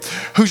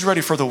Who's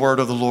ready for the word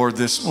of the Lord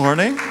this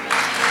morning?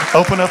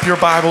 Open up your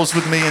Bibles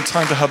with me and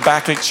turn to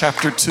Habakkuk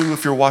chapter 2.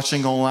 If you're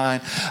watching online,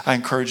 I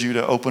encourage you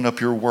to open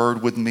up your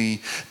word with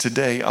me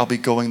today. I'll be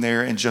going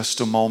there in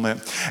just a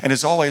moment. And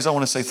as always, I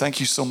want to say thank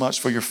you so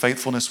much for your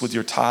faithfulness with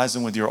your tithes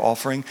and with your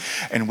offering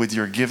and with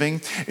your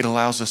giving. It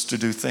allows us to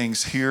do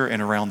things here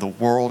and around the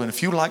world. And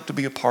if you'd like to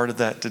be a part of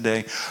that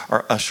today,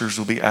 our ushers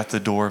will be at the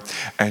door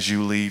as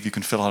you leave. You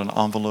can fill out an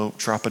envelope,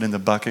 drop it in the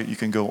bucket. You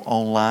can go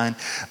online,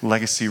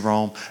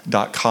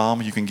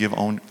 legacyrome.com. You can give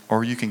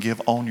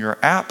on your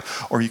app,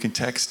 or you can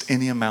text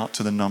any amount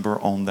to the number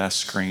on that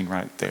screen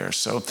right there.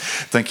 So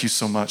thank you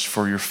so much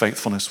for your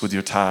faithfulness with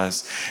your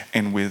tithes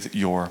and with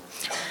your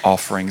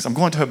offerings. I'm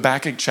going to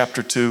Habakkuk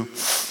chapter 2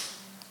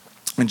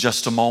 in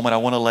just a moment. I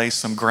want to lay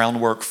some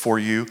groundwork for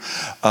you,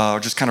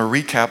 just kind of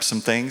recap some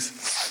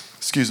things.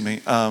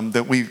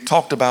 That we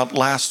talked about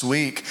last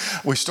week.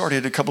 We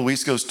started a couple of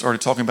weeks ago,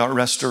 talking about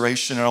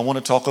restoration, and I want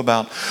to talk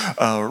about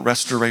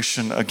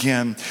restoration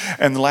again.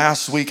 And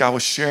last week I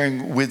was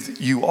sharing with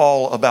you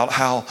all about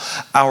how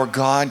our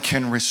God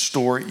can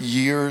restore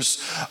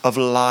years of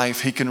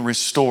life. He can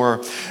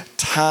restore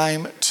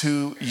time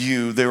to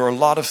you. There are a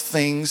lot of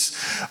things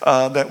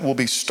that will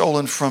be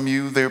stolen from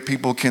you.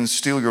 People can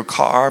steal your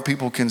car.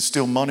 People can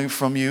steal money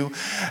from you.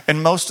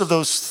 And most of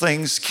those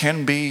things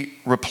can be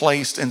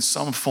replaced in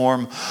some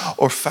form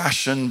or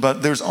fashion,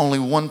 but there's only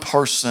one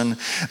person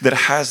that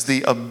has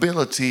the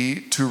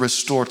ability to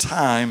restore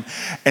time,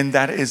 and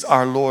that is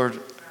our Lord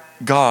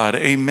God.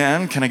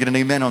 Amen. Can I get an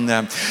amen on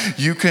that?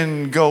 You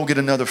can go get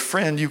another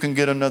friend. You can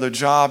get another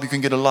job. You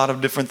can get a lot of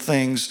different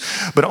things,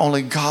 but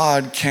only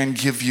God can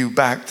give you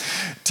back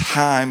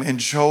time. In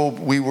Job,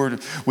 we were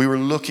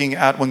looking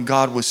at when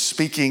God was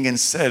speaking and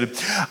said,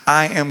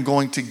 I am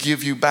going to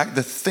give you back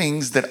the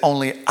things that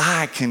only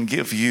I can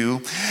give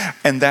you.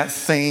 And that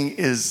thing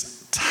is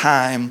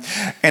time.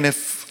 And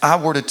if I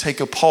were to take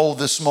a poll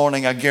this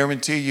morning, I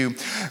guarantee you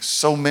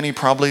so many,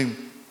 probably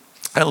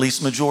at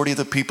least majority of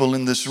the people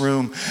in this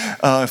room,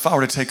 if I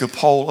were to take a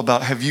poll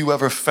about have you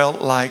ever felt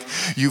like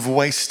you've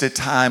wasted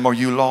time or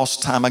you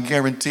lost time, I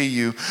guarantee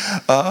you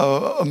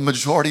a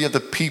majority of the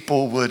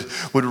people would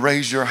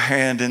raise your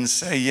hand and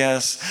say,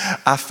 yes,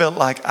 I felt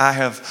like I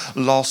have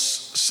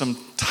lost some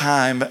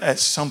time at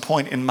some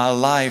point in my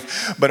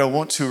life. But I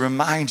want to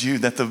remind you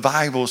that the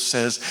Bible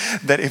says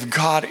that if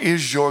God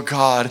is your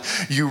God,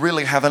 you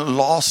really haven't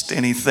lost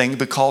anything,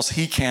 because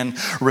he can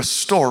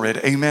restore it.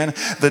 Amen.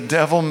 The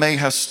devil may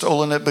have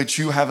stolen it, but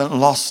you haven't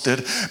lost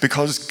it,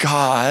 because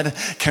God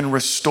can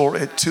restore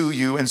it to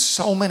you. And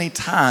so many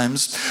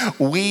times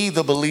we,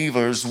 the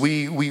believers,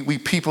 we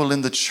people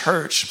in the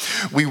church,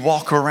 we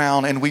walk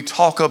around and we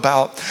talk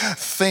about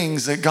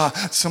things that God,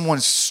 someone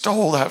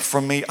stole that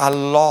from me. I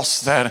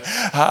lost that.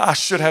 I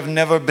should have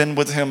never been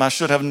with him. I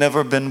should have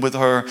never been with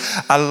her.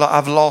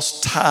 I've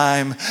lost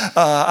time.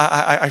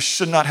 I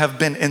should not have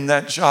been in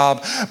that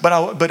job.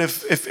 But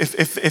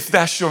if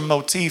that's your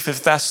motif,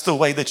 if that's the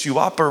way that you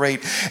operate,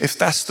 if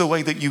that's the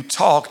way that you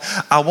talk,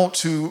 I want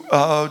to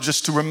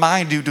just to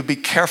remind you to be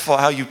careful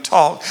how you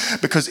talk,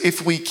 because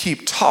if we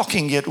keep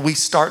talking it, we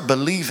start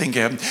believing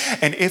it.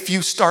 And if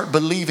you start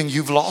believing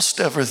you've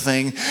lost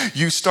everything,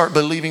 you start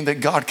believing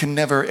that God can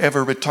never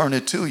ever return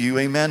it to you.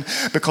 Amen.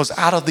 Because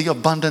out of the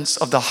abundance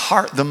of the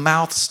heart, the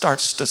mouth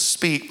starts to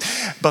speak.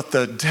 But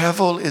the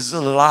devil is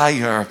a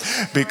liar,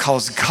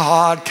 because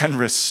God can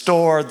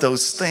restore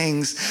those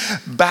things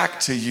back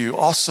to you.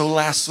 Also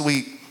last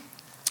week,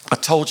 I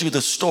told you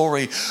the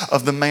story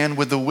of the man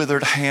with the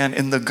withered hand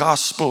in the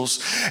Gospels,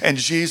 and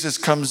Jesus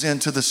comes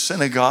into the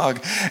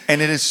synagogue,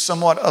 and it is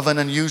somewhat of an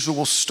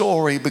unusual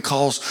story,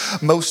 because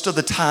most of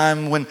the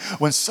time when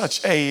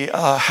such a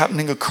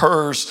happening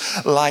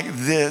occurs like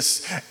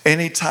this,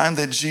 anytime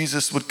that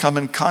Jesus would come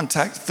in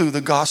contact through the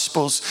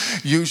Gospels,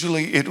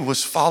 usually it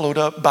was followed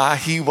up by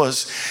he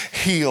was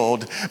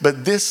healed.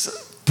 But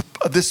this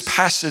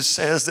passage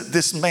says that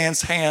this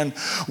man's hand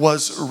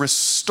was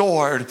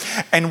restored,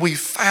 and we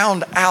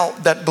found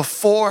out that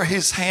before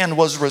his hand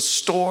was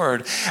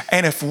restored,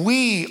 and if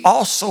we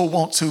also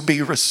want to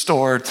be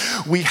restored,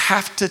 we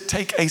have to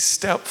take a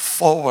step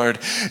forward.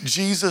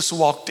 Jesus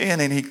walked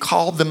in and he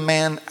called the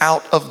man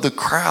out of the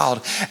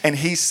crowd, and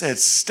he said,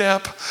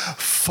 step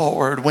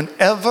forward.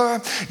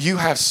 Whenever you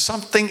have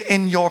something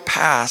in your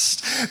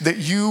past that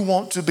you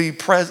want to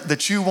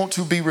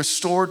be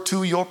restored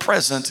to your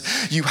present,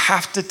 you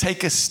have to take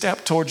a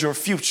step towards your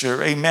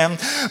future. Amen.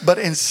 But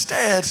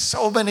instead,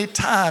 so many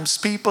times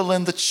people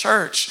in the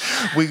church,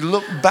 we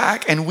look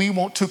back and we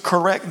want to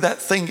correct that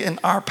thing in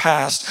our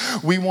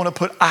past. We want to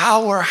put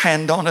our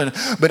hand on it.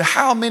 But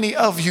how many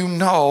of you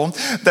know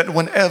that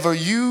whenever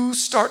you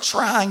start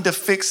trying to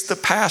fix the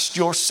past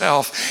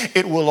yourself,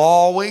 it will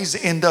always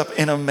end up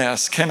in a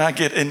mess? Can I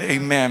get an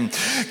amen?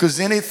 Because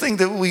anything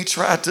that we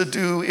try to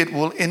do, it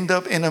will end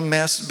up in a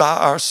mess by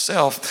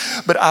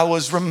ourselves. But I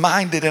was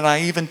reminded, and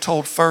I even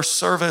told first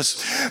service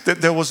service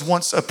that there was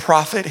once a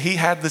prophet. He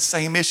had the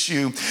same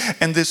issue.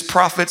 And this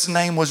prophet's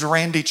name was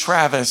Randy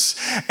Travis.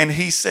 And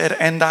he said,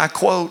 and I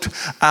quote,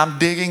 I'm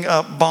digging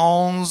up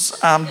bones,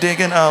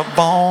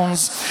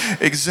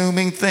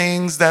 exhuming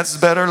things that's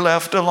better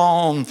left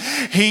alone.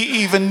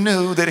 He even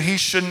knew that he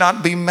should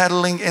not be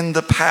meddling in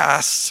the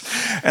past.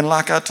 And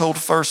like I told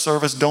first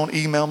service, don't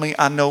email me.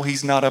 I know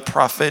he's not a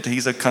prophet.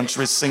 He's a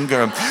country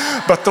singer.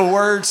 But the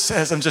word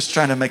says, I'm just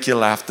trying to make you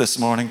laugh this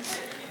morning,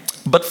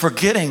 but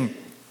forgetting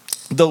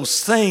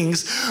those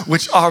things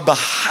which are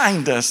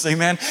behind us,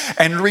 amen,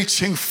 and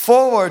reaching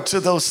forward to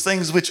those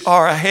things which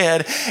are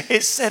ahead.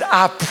 It said,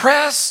 I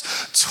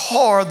press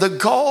toward the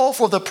goal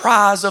for the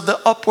prize of the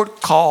upward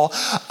call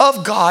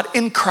of God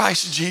in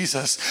Christ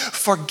Jesus.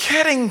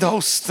 Forgetting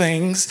those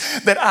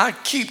things that I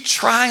keep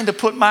trying to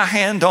put my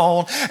hand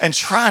on and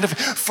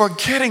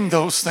forgetting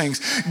those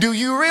things. Do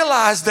you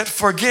realize that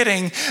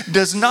forgetting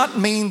does not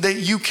mean that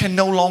you can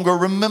no longer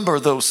remember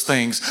those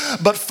things,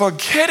 but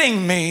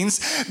forgetting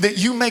means that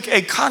you make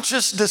a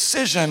conscious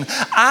decision.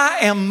 I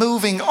am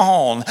moving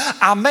on.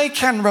 I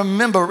can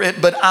remember it,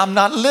 but I'm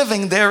not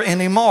living there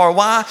anymore.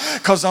 Why?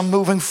 Because I'm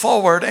moving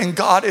forward and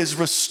God is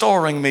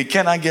restoring me.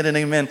 Can I get an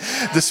amen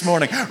this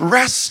morning?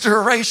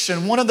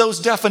 Restoration, one of those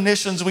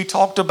definitions we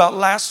talked about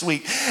last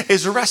week,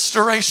 is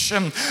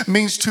restoration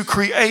means to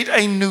create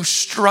a new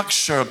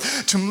structure,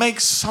 to make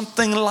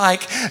something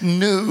like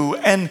new.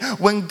 And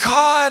when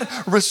God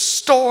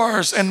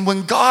restores and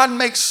when God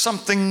makes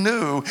something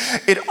new,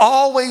 it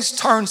always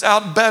turns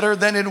out better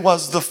than it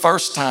was the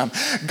first time.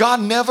 God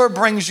never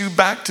brings you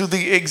back to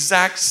the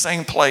exact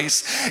same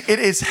place. It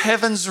is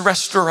heaven's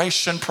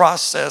restoration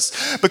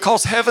process,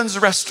 because heaven's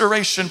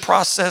restoration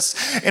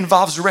process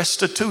involves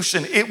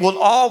restitution. It will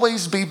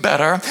always be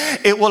better.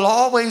 It will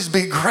always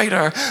be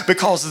greater,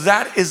 because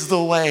that is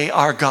the way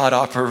our God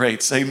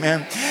operates.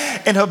 Amen.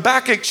 In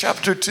Habakkuk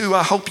chapter 2,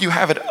 I hope you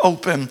have it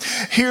open.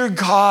 Here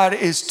God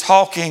is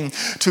talking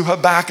to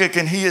Habakkuk,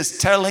 and he is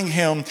telling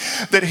him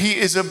that he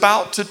is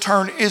about to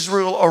turn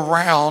Israel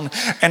around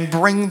and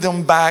bring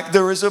them back.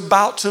 There is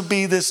about to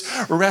be this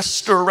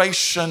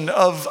restoration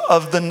of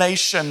the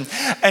nation.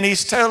 And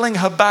he's telling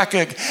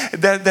Habakkuk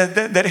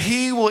that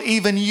he will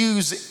even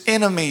use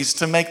enemies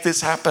to make this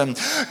happen.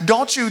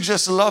 Don't you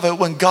just love it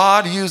when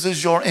God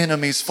uses your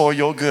enemies for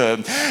your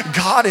good?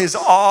 God is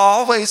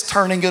always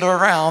turning it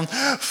around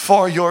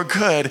for your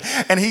good.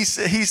 And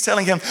he's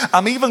telling him,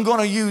 I'm even going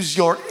to use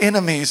your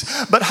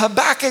enemies. But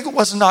Habakkuk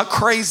was not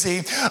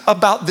crazy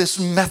about this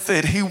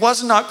method. He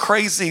was not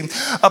crazy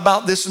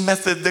about this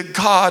method that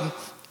God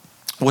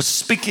was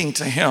speaking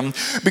to him,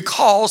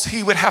 because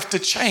he would have to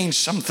change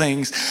some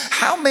things.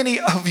 How many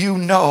of you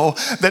know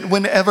that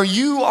whenever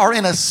you are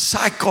in a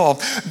cycle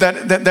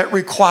that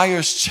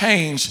requires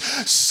change,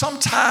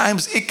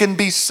 sometimes it can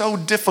be so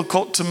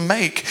difficult to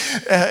make,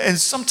 and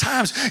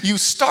sometimes you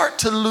start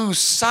to lose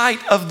sight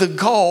of the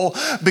goal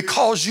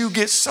because you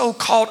get so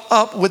caught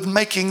up with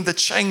making the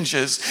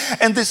changes.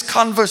 And this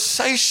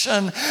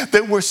conversation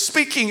that we're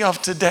speaking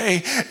of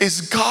today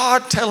is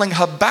God telling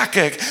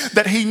Habakkuk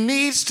that he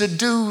needs to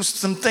do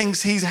some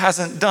things he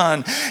hasn't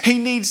done. He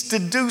needs to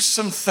do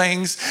some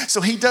things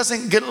so he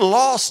doesn't get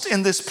lost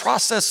in this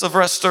process of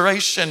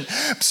restoration.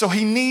 So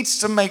he needs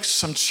to make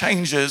some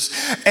changes.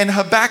 In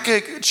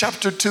Habakkuk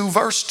chapter 2,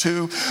 verse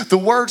 2, the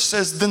word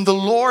says, then the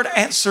Lord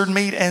answered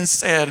me and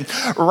said,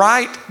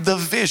 write the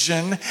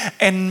vision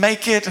and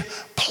make it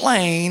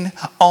plain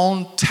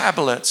on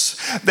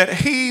tablets, that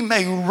he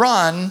may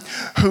run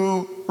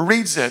who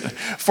reads it.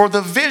 For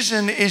the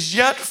vision is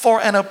yet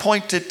for an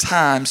appointed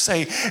time.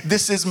 Say,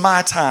 this is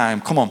my time.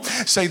 Come on.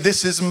 Say,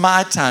 this is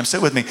my time. Say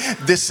it with me.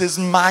 This is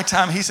my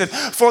time. He said,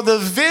 for the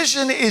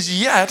vision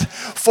is yet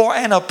for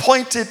an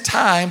appointed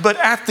time, but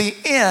at the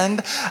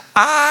end,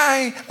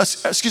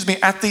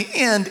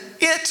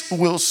 it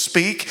will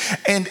speak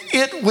and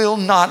it will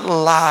not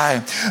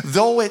lie.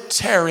 Though it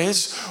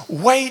tarries,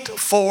 wait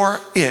for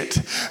it,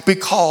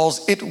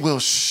 because it will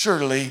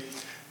surely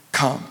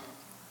come.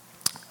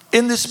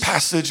 In this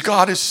passage,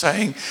 God is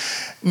saying,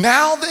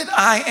 now that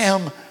I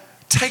am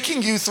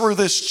taking you through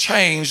this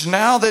change,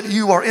 now that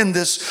you are in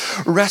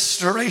this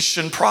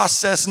restoration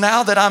process,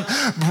 now that I'm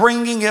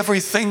bringing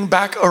everything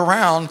back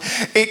around,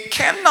 it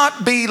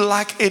cannot be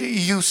like it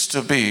used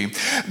to be.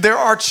 There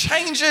are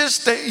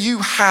changes that you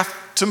have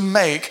to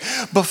make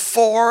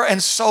before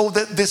and so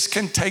that this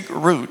can take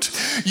root.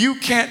 You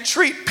can't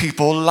treat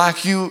people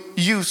like you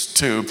used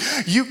to.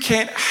 You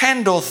can't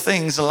handle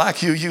things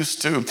like you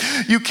used to.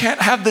 You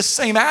can't have the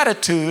same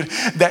attitude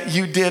that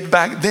you did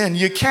back then.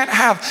 You can't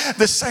have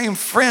the same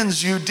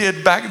friends you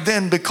did back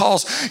then,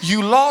 because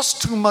you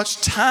lost too much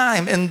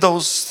time in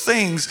those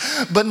things.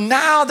 But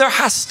now there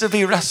has to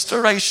be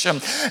restoration.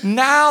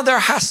 Now there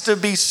has to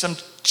be some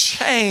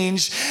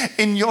change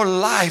in your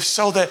life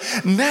so that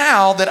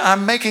now that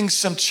I'm making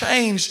some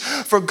change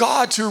for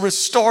God to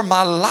restore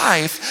my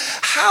life,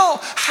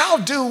 how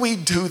do we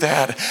do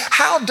that?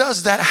 How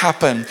does that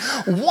happen?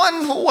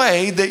 One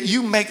way that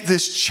you make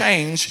this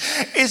change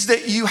is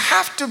that you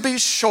have to be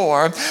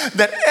sure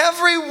that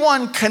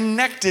everyone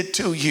connected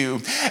to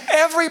you,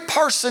 every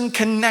person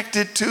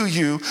connected to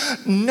you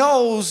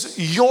knows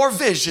your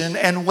vision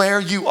and where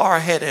you are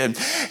headed.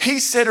 He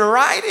said,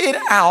 write it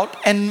out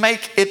and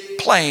make it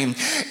plain.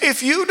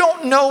 If you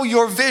don't know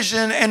your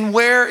vision and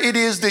where it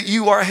is that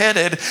you are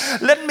headed,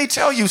 let me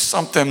tell you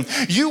something.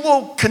 You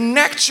will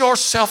connect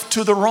yourself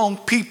to the wrong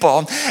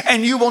people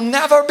and you will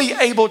never be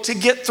able to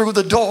get through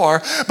the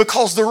door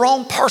because the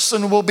wrong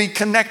person will be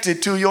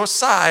connected to your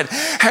side.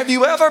 Have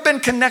you ever been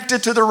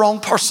connected to the wrong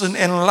person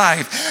in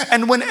life?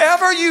 And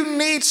whenever you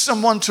need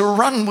someone to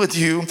run with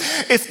you,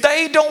 if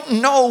they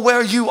don't know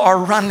where you are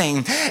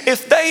running,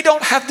 if they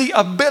don't have the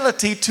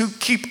ability to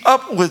keep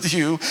up with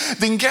you,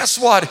 then guess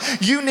what?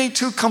 You need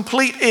to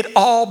complete it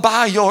all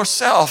by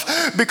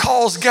yourself,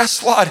 because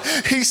guess what?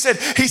 He said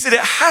it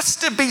has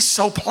to be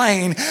so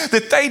plain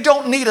that they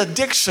don't need a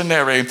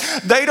dictionary.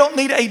 They don't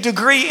need a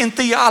degree in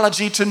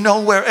theology to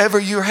know wherever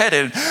you're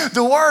headed.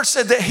 The word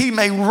said that he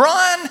may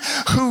run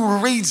who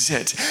reads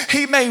it.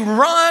 He may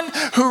run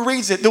who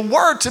reads it. The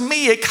word, to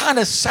me, it kind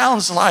of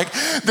sounds like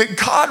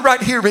that God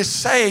right here is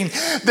saying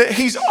that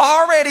he's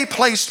already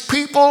placed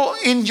people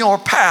in your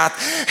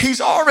path.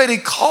 He's already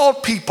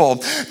called people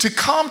to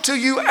come to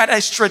you at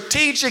a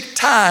strategic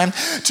time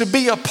to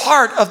be a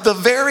part of the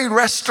very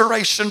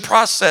restoration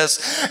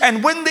process.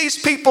 And when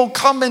these people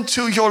come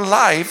into your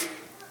life,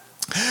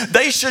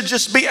 they should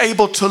just be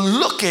able to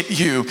look at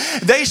you.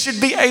 They should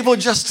be able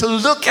just to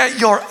look at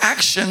your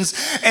actions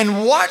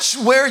and watch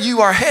where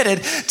you are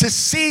headed, to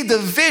see the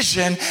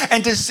vision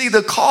and to see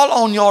the call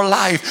on your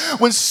life.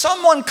 When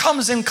someone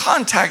comes in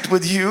contact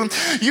with you,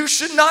 you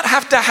should not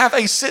have to have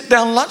a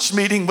sit-down lunch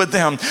meeting with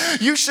them.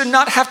 You should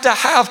not have to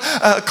have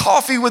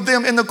coffee with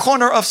them in the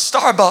corner of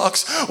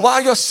Starbucks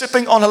while you're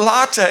sipping on a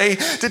latte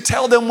to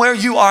tell them where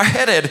you are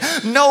headed.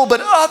 No,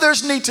 but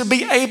others need to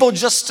be able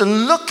just to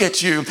look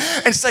at you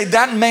and say,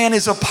 that man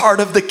is a part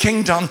of the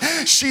kingdom.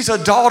 She's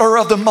a daughter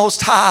of the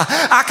Most High.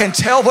 I can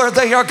tell where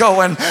they are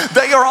going.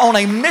 They are on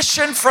a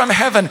mission from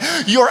heaven.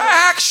 Your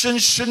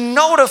actions should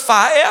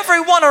notify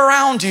everyone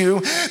around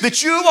you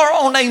that you are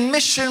on a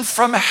mission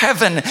from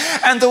heaven.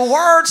 And the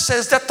word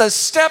says that the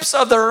steps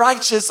of the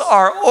righteous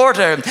are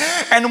ordered.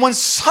 And when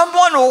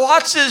someone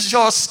watches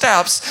your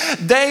steps,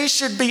 they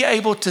should be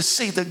able to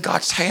see that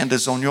God's hand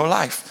is on your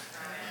life.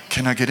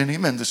 Can I get an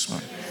amen this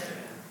morning?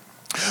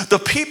 The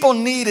people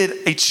needed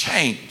a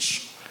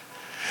change.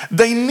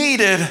 They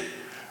needed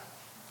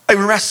a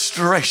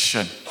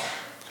restoration.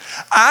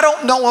 I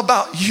don't know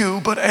about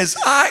you, but as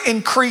I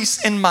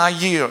increase in my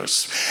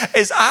years,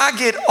 as I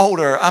get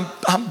older,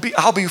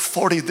 I'll be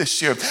 40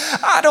 this year.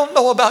 I don't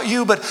know about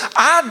you, but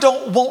I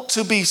don't want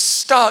to be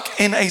stuck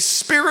in a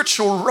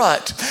spiritual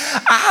rut.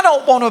 I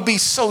don't want to be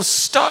so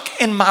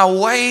stuck in my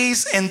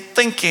ways and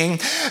thinking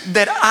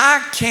that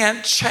I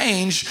can't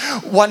change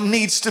what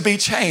needs to be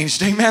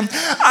changed. Amen.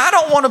 I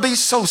don't want to be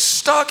so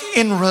stuck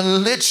in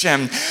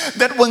religion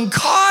that when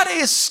God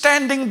is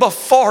standing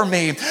before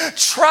me,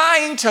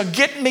 trying to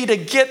get me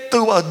to get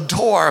through a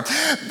door,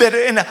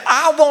 and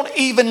I won't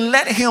even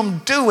let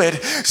him do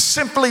it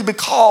simply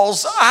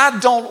because I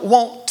don't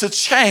want to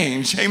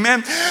change.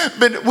 Amen.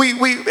 But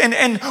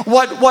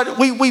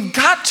we've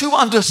got to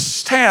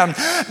understand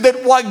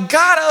that what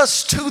got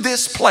us to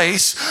this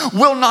place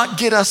will not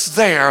get us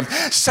there.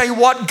 Say,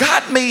 what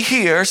got me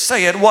here,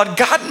 say it, what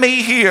got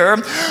me here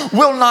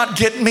will not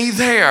get me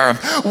there.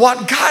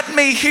 What got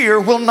me here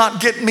will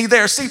not get me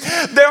there. See,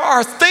 there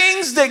are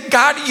things that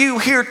got you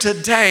here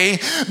today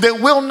that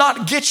will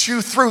not get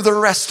you through the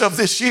rest of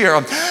this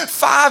year.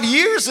 5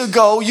 years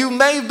ago, you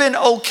may have been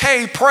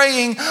okay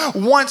praying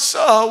once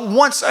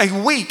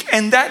a week,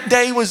 and that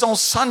day was on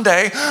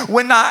Sunday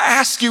when I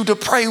asked you to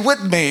pray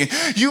with me.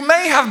 You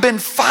may have been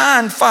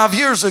fine 5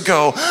 years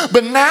ago,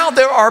 but now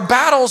there are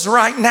battles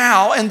right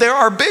now, and there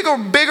are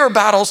bigger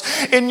battles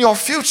in your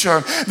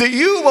future that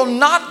you will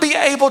not be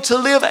able to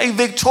live a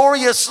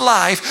victorious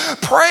life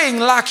praying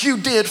like you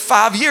did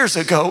 5 years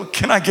ago.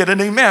 Can I get an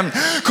amen?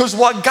 Because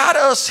what got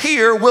us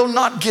here will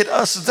not get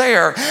us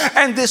there.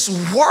 And this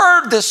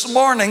word this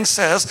morning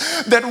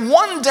says that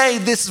one day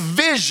this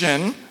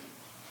vision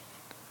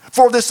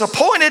for this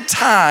appointed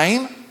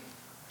time,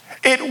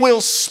 it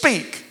will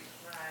speak.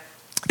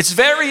 It's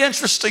very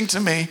interesting to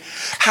me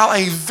how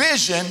a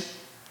vision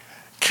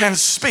can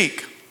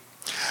speak.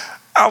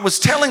 I was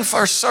telling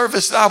first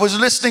service that I was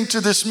listening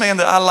to this man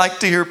that I like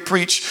to hear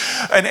preach,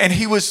 and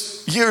he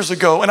was years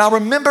ago, and I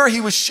remember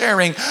he was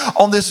sharing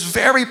on this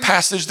very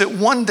passage that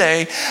one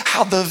day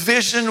how the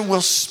vision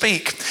will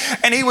speak,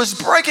 and he was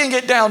breaking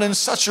it down in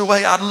such a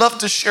way I'd love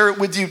to share it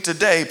with you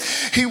today.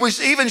 He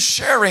was even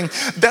sharing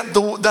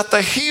that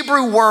the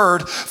Hebrew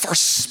word for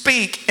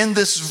speak in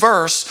this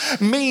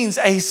verse means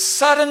a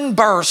sudden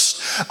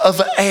burst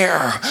of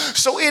air.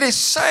 So it is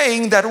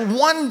saying that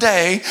one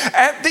day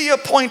at the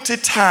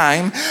appointed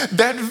time,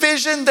 that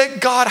vision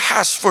that God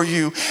has for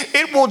you,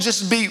 it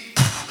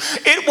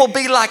will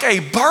be like a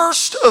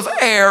burst of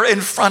air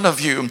in front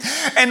of you.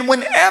 And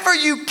whenever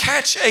you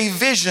catch a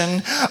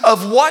vision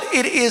of what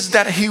it is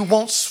that He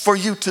wants for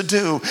you to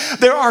do,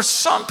 there are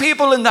some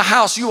people in the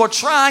house, you are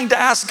trying to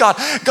ask God,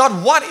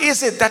 what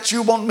is it that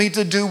you want me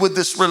to do with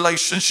this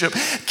relationship?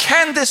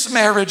 Can this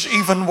marriage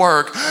even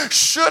work?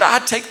 Should I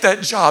take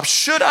that job?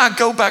 Should I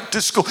go back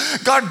to school?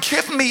 God,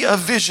 give me a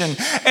vision.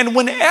 And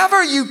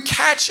whenever you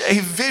catch a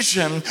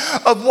vision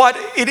of what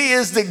it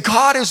is that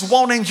God is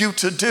wanting you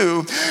to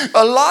do,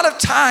 a lot of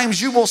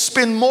times you will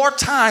spend more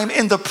time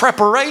in the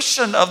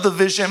preparation of the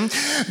vision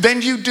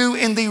than you do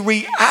in the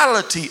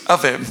reality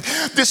of it.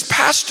 This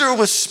pastor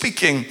was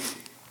speaking,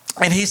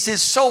 and he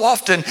says so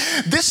often,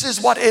 this is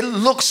what it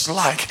looks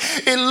like.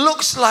 It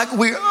looks like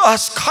we're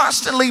us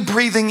constantly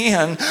breathing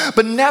in,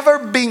 but never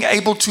being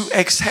able to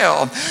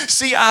exhale.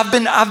 See, I've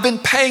been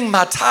paying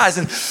my tithes,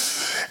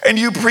 and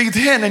you breathe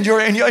in, and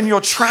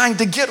you're trying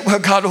to get where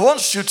God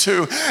wants you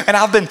to. And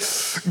I've been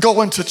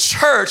going to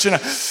church, and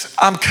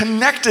I'm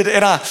connected,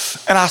 and I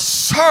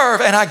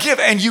serve, and I give,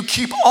 and you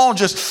keep on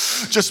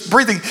just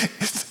breathing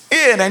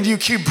in, and you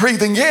keep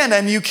breathing in,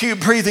 and you keep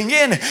breathing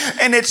in,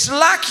 and it's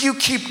like you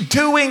keep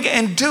doing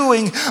and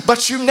doing,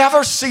 but you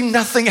never see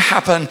nothing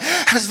happen.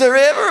 Has there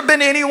ever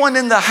been anyone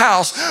in the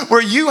house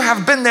where you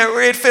have been there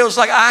where it feels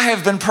like I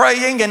have been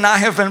praying, and I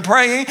have been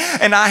praying,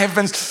 and I have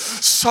been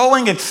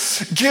sowing and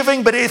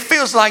giving, but it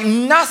feels like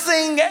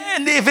nothing,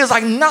 and it feels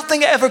like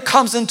nothing ever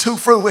comes into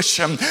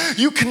fruition.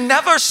 You can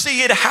never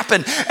see it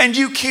happen, and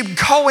you keep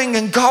going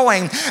and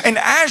going, and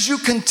as you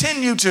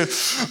continue to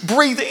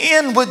breathe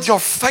in with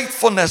your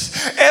faithfulness,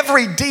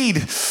 every deed,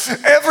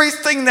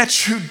 everything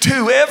that you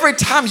do, every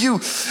time you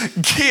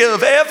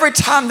give, every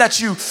time that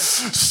you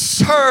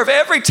serve,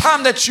 every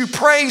time that you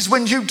praise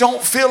when you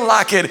don't feel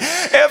like it,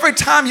 every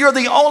time you're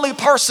the only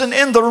person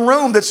in the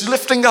room that's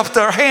lifting up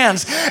their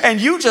hands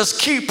and you just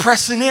keep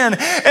pressing in,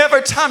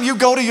 every time you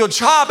go to your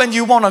job and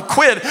you want to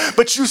quit,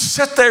 but you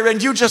sit there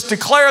and you just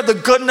declare the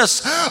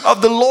goodness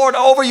of the Lord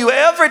over you,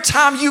 every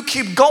time you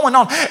keep going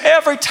on,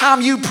 every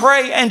time you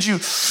pray and you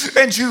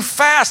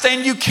fast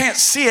and you can't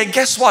see it,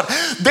 guess what?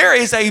 There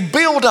is a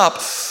buildup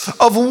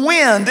of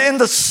wind in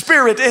the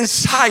spirit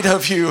inside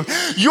of you.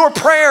 Your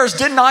prayers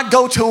did not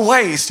go to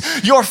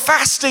waste. Your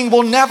fasting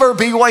will never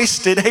be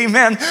wasted.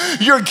 Amen.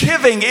 Your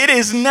giving, it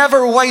is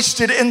never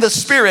wasted in the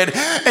spirit.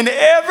 And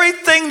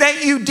everything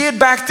that you did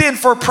back then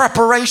for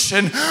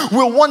preparation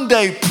will one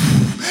day,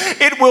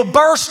 it will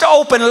burst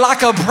open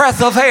like a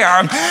breath of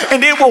air,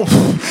 and it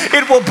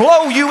will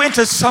blow you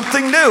into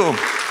something new.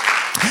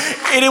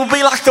 It will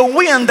be like the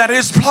wind that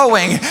is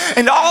blowing,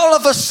 and all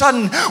of a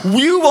sudden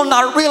you will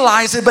not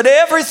realize it, but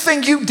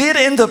everything you did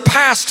in the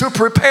past to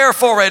prepare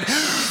for it,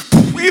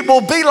 it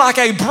will be like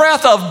a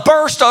breath of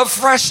burst of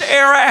fresh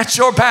air at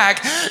your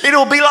back.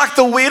 It'll be like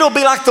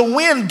the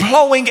wind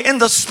blowing in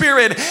the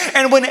spirit.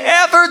 And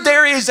whenever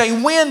there is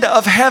a wind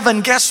of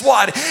heaven, guess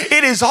what?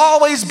 It is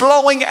always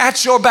blowing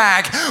at your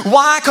back.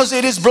 Why? Because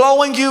it is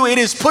blowing you. It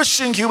is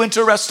pushing you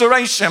into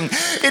restoration.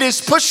 It is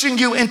pushing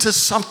you into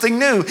something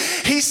new.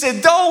 He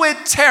said, though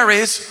it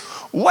tarries,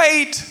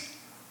 wait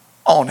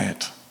on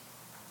it.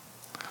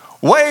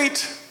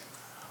 Wait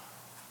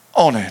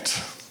on it.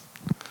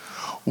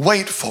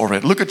 Wait for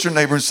it. Look at your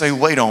neighbor and say,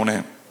 wait on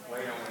it.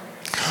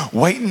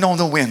 Waiting on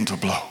the wind to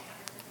blow.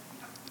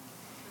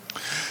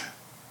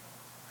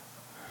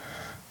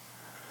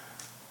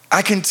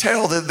 I can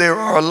tell that there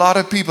are a lot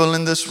of people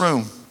in this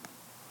room.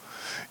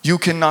 You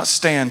cannot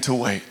stand to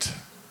wait.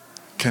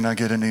 Can I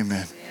get an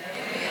amen?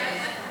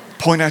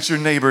 Point at your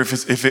neighbor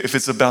if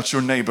it's about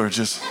your neighbor.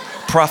 Just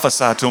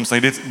prophesy to him. Say,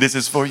 this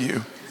is for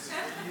you.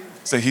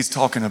 Say, he's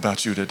talking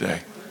about you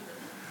today.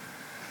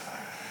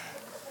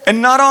 And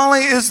not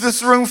only is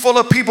this room full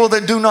of people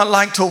that do not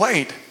like to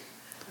wait,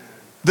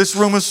 this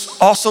room is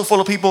also full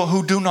of people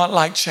who do not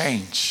like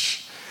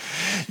change.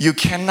 You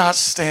cannot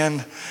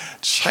stand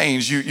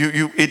change.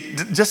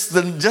 Just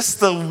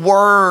the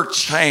word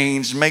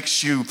change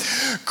makes you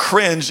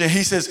cringe. And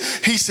he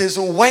says,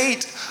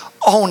 wait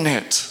on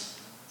it.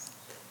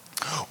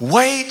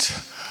 Wait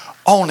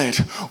on it.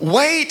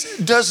 Wait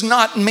does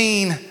not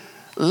mean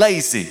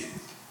lazy.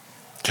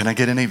 Can I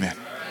get an amen?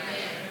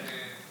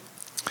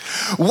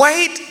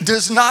 Wait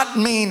does not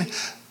mean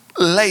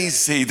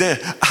lazy.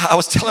 I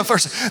was telling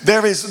first,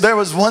 there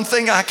was one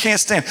thing I can't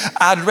stand.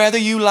 I'd rather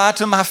you lie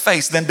to my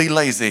face than be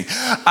lazy.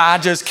 I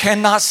just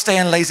cannot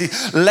stand lazy.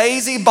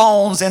 Lazy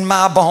bones in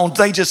my bones,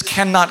 they just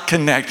cannot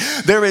connect.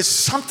 There is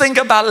something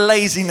about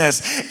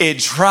laziness. It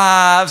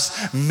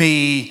drives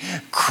me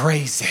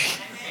crazy.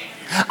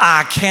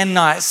 I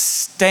cannot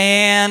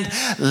stand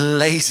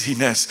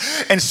laziness.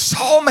 And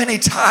so many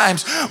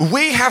times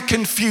we have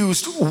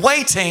confused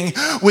waiting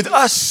with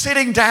us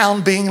sitting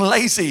down being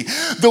lazy.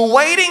 The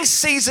waiting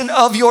season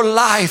of your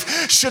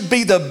life should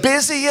be the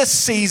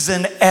busiest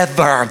season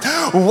ever.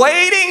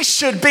 Waiting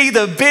should be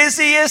the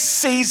busiest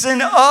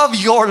season of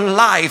your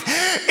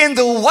life. In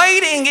the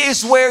waiting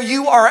is where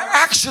you are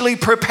actually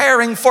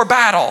preparing for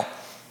battle.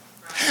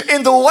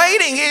 In the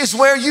waiting is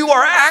where you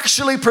are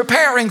actually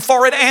preparing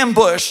for an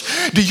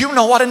ambush. Do you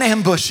know what an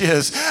ambush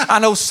is? I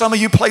know some of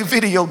you play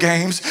video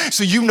games,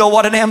 so you know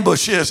what an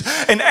ambush is.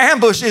 An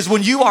ambush is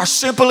when you are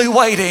simply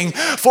waiting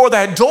for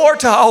that door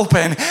to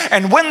open,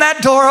 and when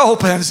that door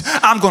opens,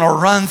 I'm going to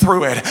run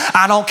through it.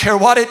 I don't care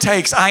what it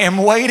takes. I am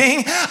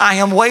waiting.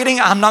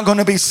 I'm not going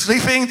to be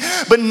sleeping.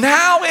 But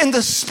now in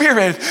the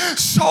Spirit,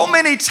 so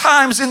many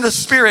times in the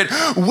Spirit,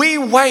 we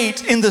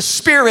wait in the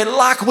Spirit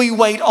like we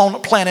wait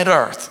on planet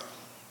Earth.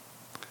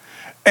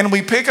 And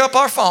we pick up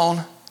our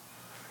phone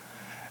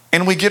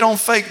and we get on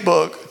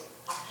Facebook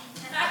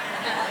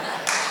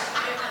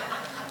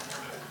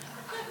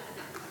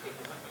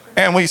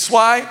and we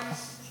swipe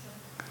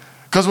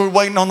because we're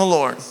waiting on the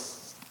Lord.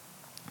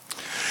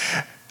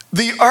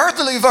 The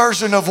earthly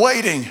version of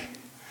waiting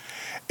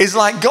is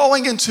like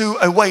going into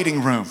a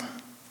waiting room.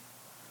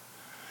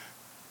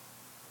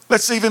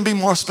 Let's even be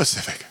more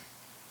specific.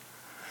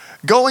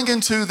 Going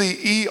into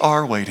the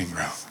ER waiting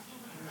room.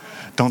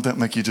 Don't that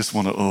make you just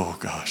want to, oh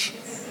gosh.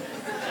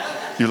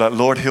 You're like,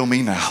 Lord, heal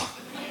me now.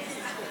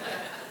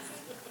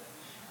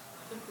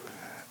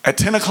 At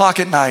 10 o'clock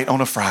at night on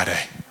a Friday.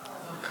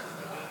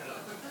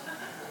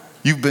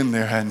 You've been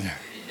there, hadn't you?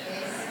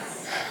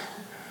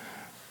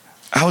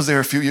 I was there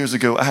a few years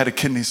ago. I had a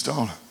kidney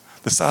stone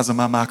the size of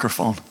my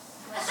microphone.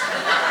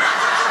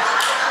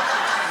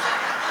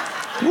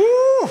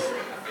 Woo!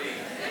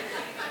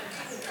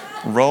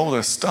 Roll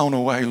the stone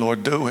away,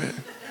 Lord, do it.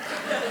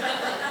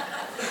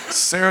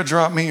 Sarah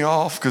dropped me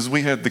off because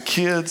we had the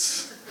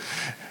kids.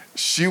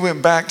 She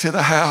went back to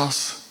the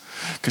house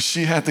because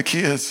she had the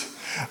kids.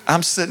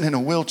 I'm sitting in a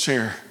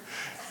wheelchair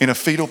in a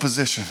fetal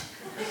position,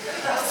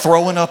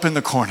 throwing up in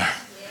the corner.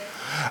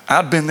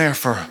 I'd been there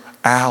for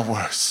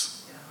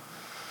hours.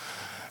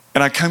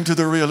 And I come to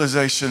the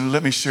realization,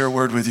 let me share a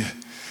word with you.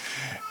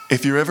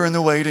 If you're ever in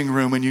the waiting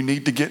room and you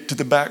need to get to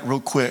the back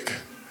real quick,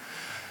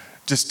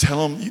 just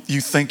tell them you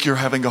think you're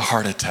having a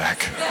heart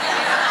attack.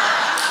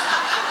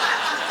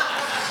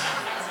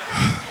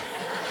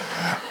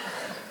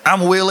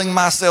 I'm wheeling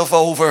myself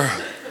over,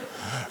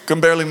 can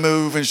barely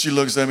move, and she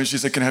looks at me and she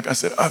said, can I help you? I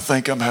said, I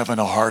think I'm having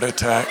a heart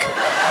attack.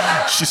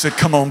 She said,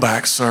 come on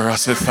back, sir. I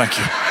said, thank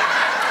you.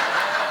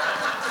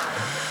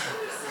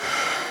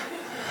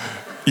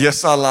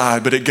 Yes, I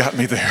lied, but it got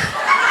me there.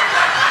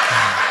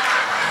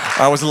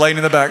 I was laying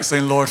in the back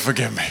saying, Lord,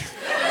 forgive me.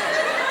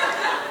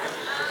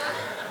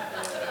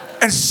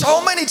 And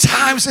so many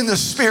times in the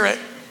Spirit,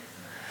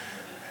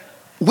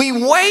 we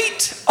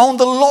wait on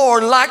the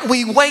Lord like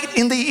we wait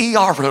in the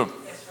ER room.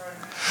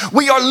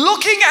 We are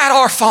looking at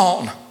our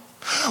phone.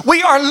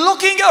 We are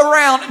looking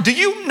around. Do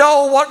you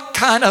know what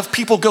kind of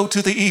people go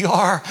to the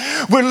ER?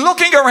 We're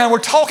looking around. We're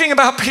talking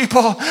about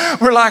people.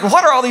 We're like,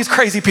 what are all these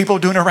crazy people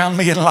doing around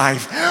me in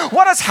life?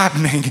 What is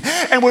happening?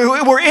 And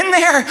we're in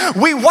there.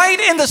 We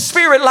wait in the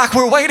Spirit like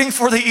we're waiting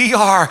for the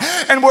ER.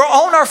 And we're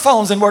on our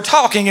phones and we're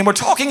talking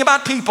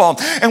about people.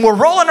 And we're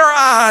rolling our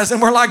eyes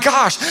and we're like,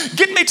 gosh,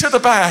 get me to the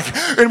back.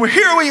 And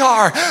here we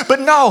are. But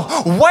no,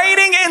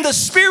 waiting in the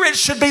Spirit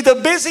should be the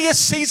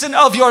busiest season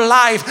of your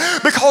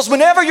life, because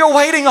whenever you're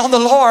waiting on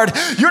the Lord,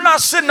 you're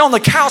not sitting on the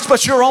couch,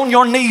 but you're on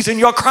your knees and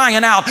you're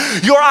crying out.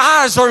 Your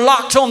eyes are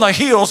locked on the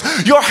hills.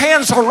 Your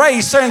hands are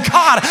raised saying,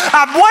 God,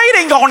 I'm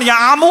waiting on you.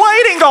 I'm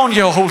waiting on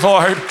you, oh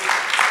Lord.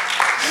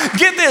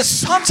 Get this.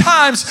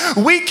 Sometimes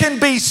we can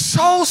be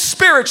so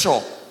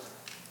spiritual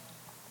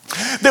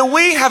that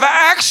we have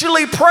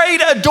actually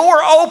prayed a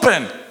door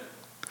open,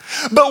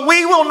 but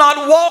we will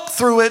not walk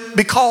through it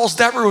because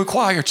that will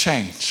require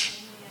change.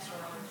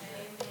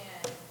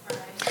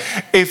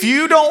 If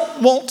you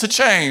don't want to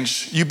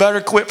change, you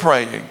better quit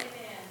praying.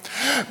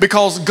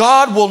 Because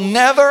God will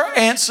never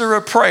answer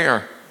a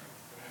prayer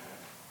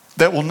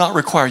that will not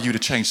require you to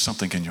change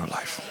something in your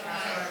life.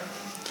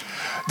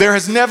 There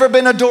has never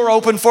been a door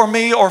open for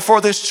me or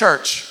for this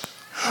church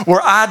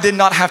where I did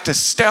not have to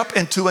step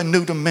into a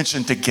new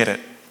dimension to get it.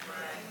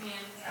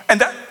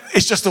 And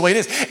it's just the way it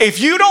is.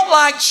 If you don't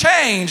like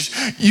change,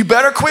 you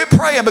better quit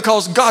praying,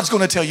 because God's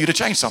going to tell you to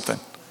change something.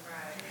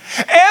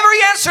 Every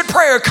answered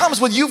prayer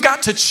comes with you've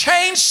got to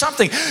change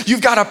something.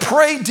 You've got to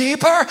pray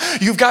deeper.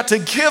 You've got to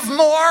give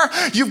more.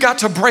 You've got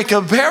to break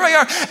a barrier.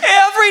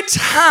 Every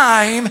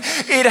time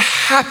it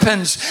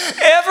happens,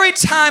 every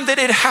time that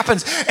it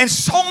happens, and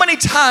so many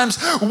times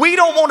we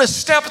don't want to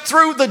step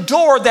through the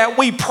door that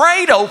we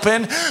prayed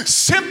open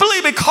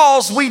simply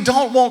because we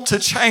don't want to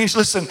change.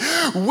 Listen,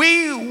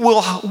 we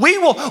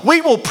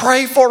will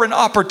pray for an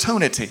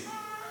opportunity.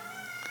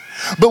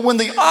 But when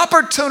the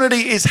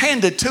opportunity is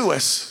handed to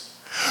us,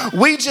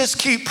 we just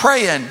keep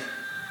praying,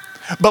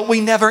 but we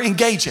never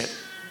engage it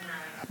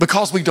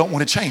because we don't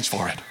want to change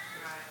for it.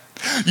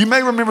 You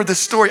may remember this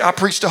story. I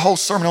preached a whole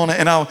sermon on it,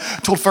 and I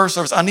told first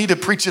service I need to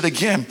preach it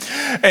again.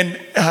 And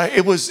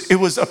it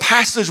was a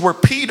passage where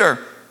Peter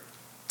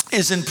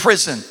is in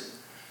prison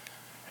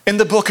in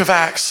the book of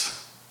Acts.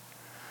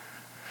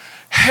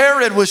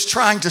 Herod was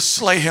trying to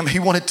slay him. He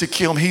wanted to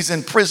kill him. He's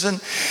in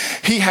prison.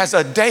 He has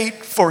a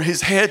date for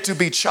his head to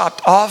be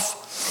chopped off.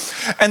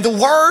 And the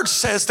word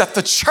says that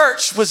the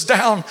church was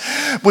down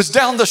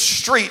the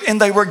street, and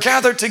they were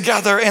gathered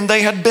together, and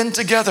they had been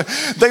together.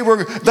 They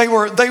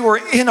were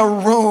in a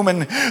room,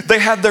 and they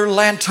had their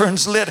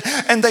lanterns lit,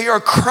 and they are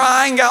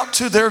crying out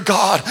to their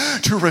God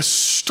to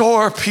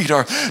restore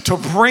Peter, to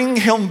bring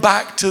him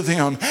back to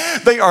them.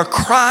 They are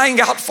crying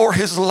out for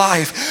his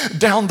life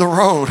down the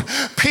road.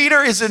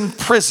 Peter is in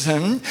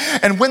prison,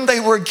 and when they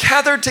were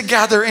gathered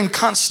together in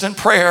constant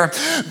prayer,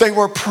 they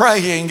were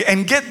praying.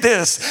 And get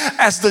this,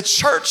 as the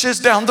church is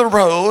down the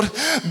road,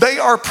 they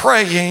are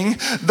praying,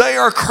 they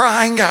are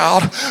crying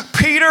out.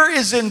 Peter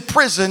is in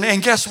prison,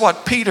 and guess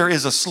what? Peter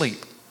is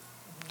asleep.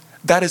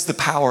 That is the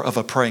power of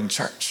a praying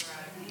church.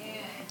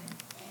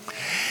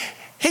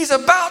 He's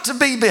about to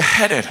be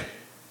beheaded,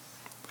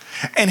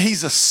 and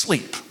he's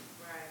asleep.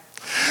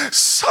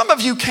 Some of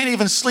you can't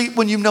even sleep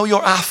when you know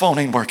your iPhone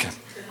ain't working.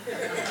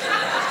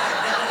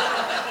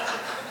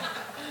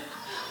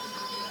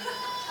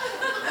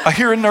 I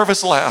hear a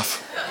nervous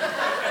laugh.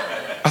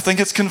 I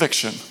think it's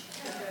conviction.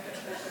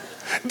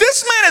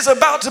 This man is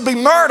about to be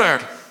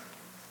murdered,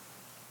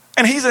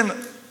 and he's in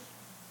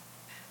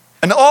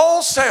an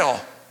old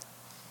cell,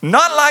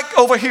 not like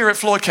over here at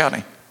Floyd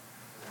County.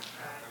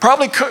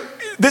 Probably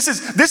this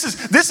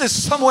is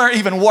somewhere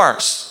even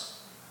worse.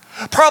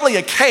 Probably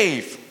a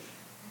cave,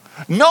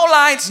 no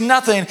lights,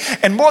 nothing,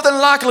 and more than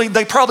likely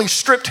they probably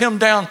stripped him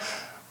down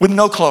with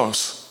no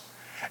clothes,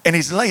 and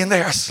he's laying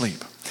there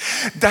asleep.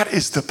 That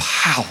is the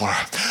power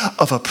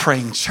of a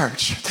praying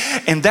church.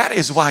 And that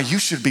is why you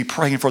should be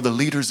praying for the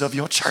leaders of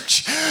your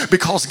church.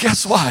 Because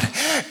guess what?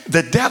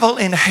 The devil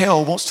in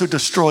hell wants to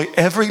destroy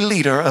every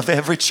leader of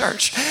every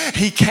church.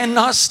 He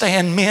cannot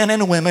stand men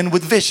and women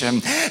with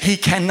vision. He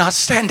cannot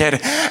stand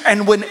it.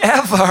 And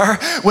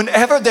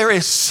whenever there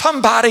is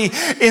somebody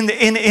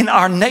in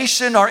our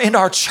nation or in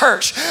our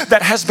church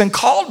that has been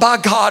called by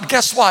God,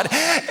 guess what?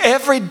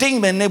 Every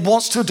demon that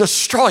wants to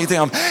destroy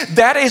them.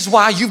 That is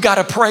why you've got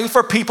to pray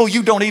for people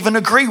you don't even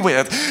agree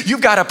with. You've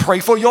got to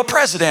pray for your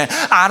president.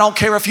 I don't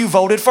care if you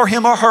voted for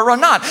him or her or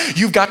not.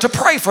 You've got to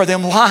pray for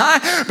them.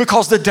 Why?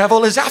 Because the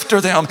devil is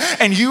after them,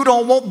 and you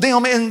don't want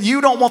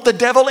the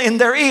devil in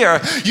their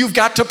ear. You've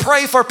got to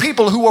pray for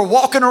people who are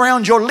walking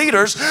around your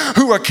leaders,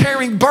 who are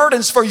carrying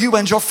burdens for you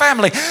and your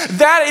family.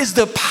 That is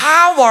the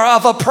power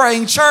of a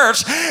praying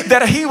church,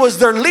 that he was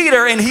their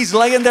leader and he's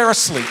laying there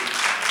asleep.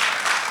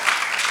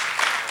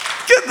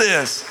 Get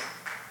this.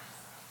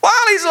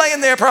 While he's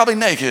laying there probably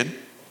naked,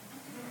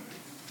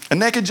 a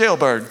naked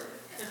jailbird,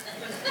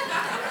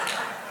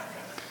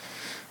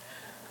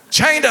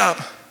 chained up.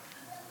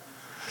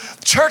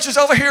 The church is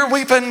over here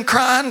weeping,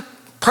 crying,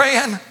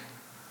 praying.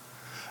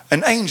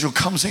 An angel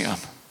comes in,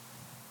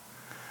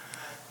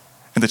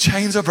 and the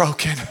chains are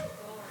broken.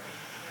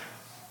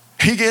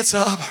 He gets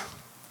up,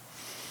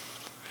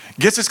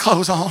 gets his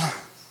clothes on.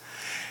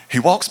 He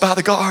walks by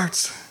the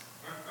guards,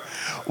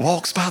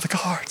 walks by the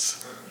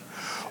guards,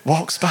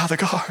 walks by the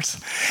guards.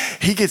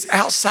 He gets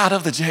outside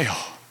of the jail.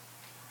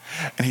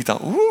 And he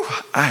thought, ooh,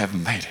 I have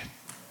made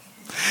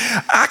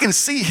it. I can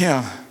see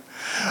him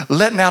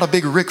letting out a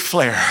big Ric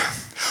Flair.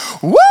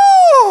 Woo!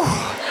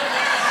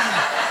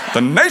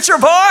 The nature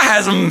boy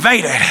has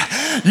made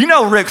it. You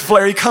know Ric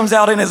Flair, he comes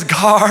out in his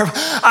garb.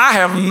 I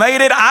have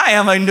made it. I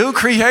am a new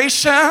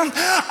creation.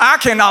 I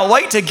cannot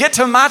wait to get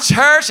to my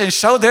church and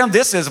show them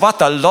this is what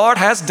the Lord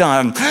has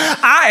done.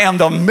 I am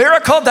the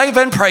miracle they've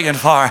been praying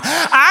for.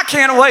 I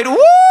can't wait. Woo!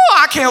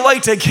 I can't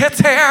wait to get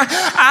there.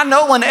 I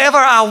know whenever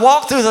I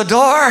walk through the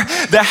door,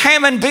 the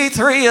Hammond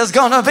B3 is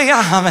going to be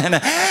humming.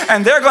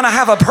 And they're going to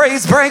have a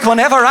praise break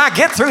whenever I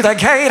get through the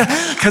gate,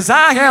 because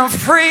I am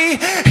free.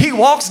 He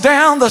walks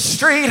down the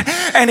street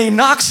and he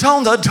knocks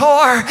on the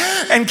door,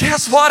 and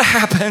guess what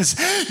happens?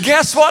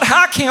 Guess what?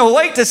 I can't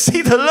wait to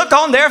see the look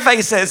on their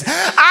faces.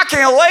 I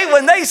can't wait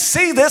when they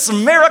see this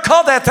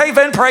miracle that they've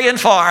been praying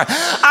for.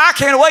 I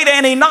can't wait.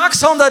 And he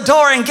knocks on the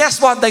door, and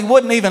guess what? They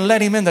wouldn't even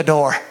let him in the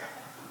door.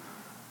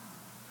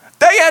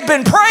 They had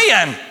been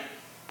praying,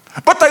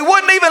 but they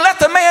wouldn't even let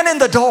the man in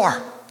the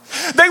door.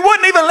 They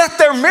wouldn't even let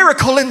their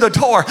miracle in the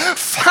door.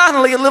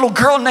 Finally, a little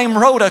girl named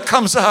Rhoda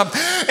comes up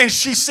and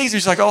she sees it.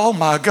 She's like, oh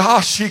my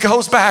gosh. She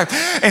goes back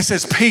and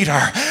says,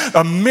 Peter,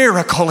 a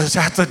miracle is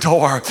at the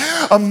door.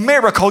 A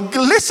miracle.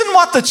 Listen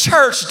what the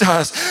church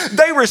does.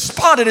 They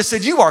responded and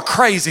said, you are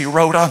crazy,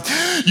 Rhoda.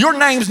 Your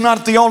name's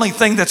not the only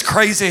thing that's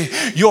crazy.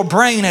 Your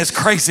brain is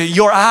crazy.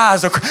 Your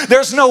eyes are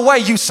there's no way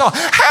you saw.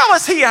 How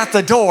is he at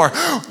the door?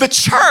 The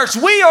church,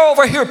 we are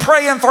over here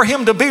praying for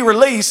him to be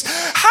released.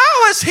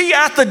 How is he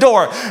at the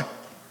door?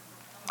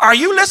 Are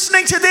you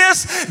listening to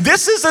this?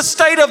 This is the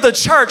state of the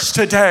church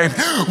today.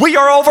 We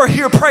are over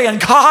here praying,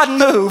 God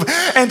move,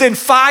 and then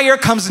fire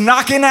comes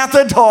knocking at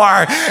the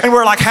door. And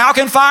we're like, how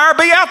can fire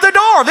be at the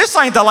door? This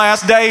ain't the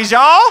last days, y'all.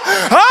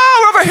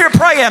 Oh, we're over here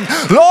praying,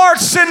 Lord,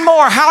 send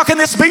more. How can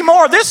this be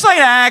more? This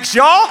ain't Acts,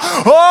 y'all.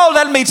 Oh,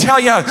 let me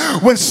tell you,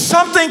 when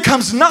something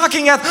comes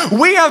knocking at,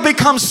 we have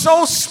become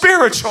so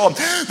spiritual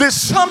that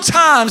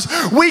sometimes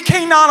we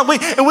cannot,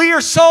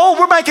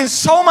 we're making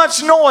so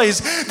much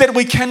noise that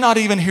we cannot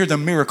even hear the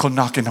miracle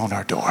knocking on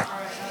our door.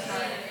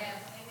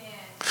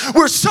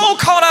 We're so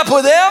caught up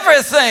with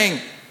everything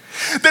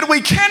that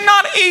we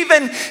cannot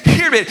even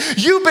hear it.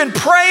 You've been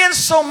praying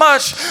so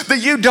much that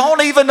you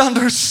don't even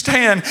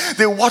understand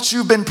that what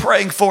you've been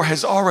praying for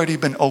has already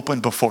been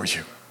opened before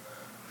you.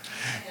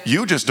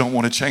 You just don't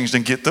want to change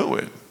and get through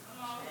it.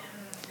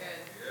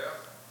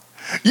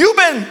 You've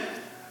been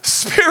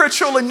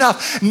spiritual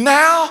enough.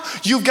 Now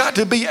you've got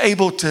to be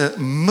able to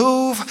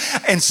move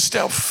and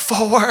step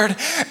forward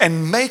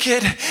and make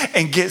it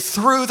and get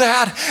through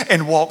that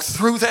and walk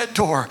through that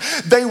door.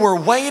 They were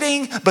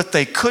waiting, but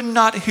they could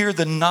not hear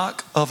the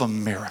knock of a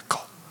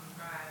miracle.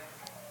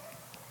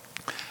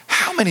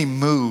 How many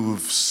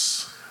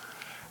moves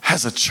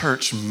has a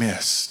church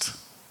missed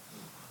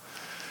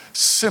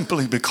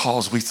simply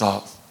because we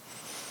thought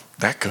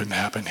that couldn't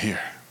happen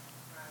here?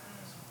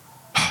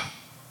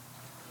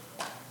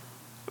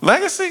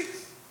 Legacy?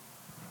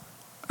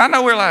 I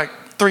know we're like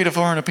 300 to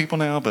 400 people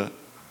now, but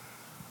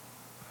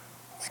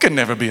we could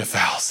never be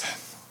 1,000.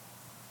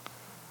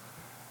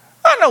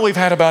 I know we've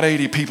had about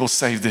 80 people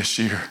saved this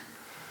year.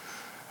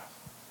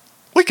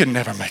 We could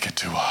never make it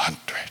to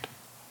 100.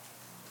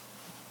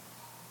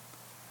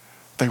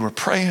 They were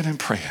praying and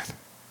praying.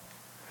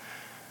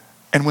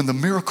 And when the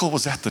miracle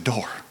was at the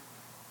door,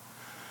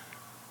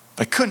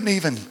 they couldn't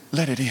even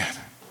let it in.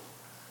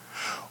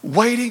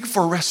 Waiting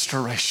for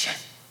restoration.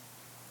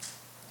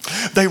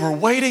 They were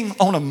waiting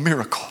on a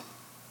miracle.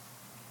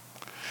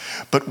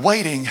 But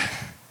waiting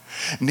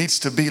needs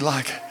to be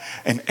like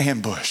an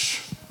ambush.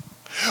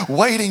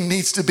 Waiting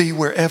needs to be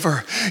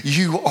wherever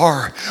you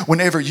are,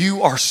 whenever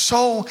you are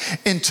so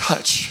in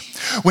touch,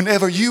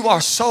 whenever you are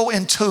so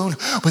in tune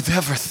with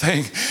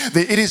everything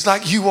that it is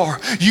like you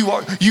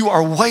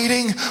are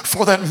waiting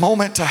for that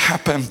moment to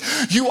happen.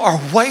 You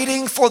are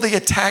waiting for the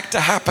attack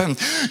to happen.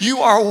 You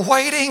are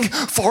waiting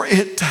for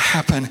it to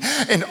happen.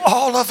 And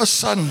all of a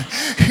sudden,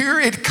 here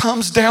it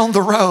comes down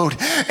the road.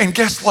 And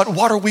guess what?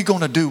 What are we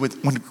going to do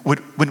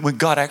when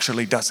God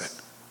actually does it?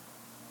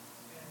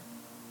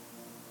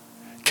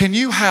 Can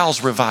you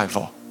house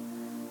revival?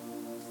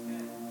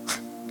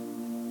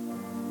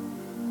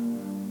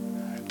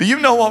 Do you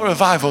know what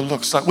revival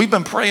looks like? We've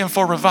been praying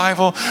for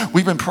revival.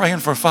 We've been praying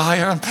for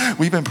fire.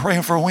 We've been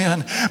praying for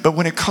wind. But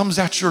when it comes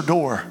at your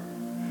door,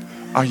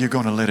 are you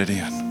going to let it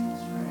in?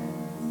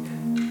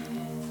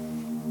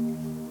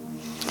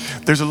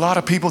 There's a lot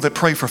of people that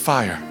pray for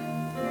fire.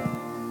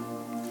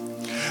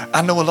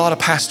 I know a lot of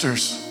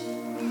pastors,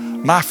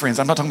 my friends,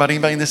 I'm not talking about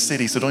anybody in this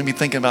city, so don't even be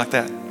thinking about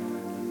that.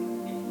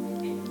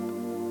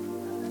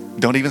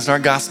 Don't even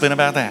start gossiping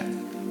about that.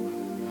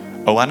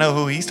 Oh, I know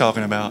who he's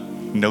talking about.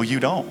 No, you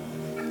don't.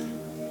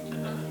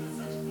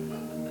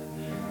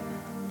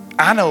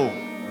 I know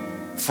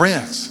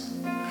friends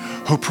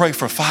who pray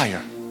for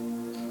fire.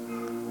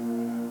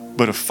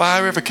 But if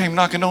fire ever came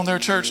knocking on their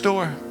church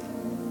door,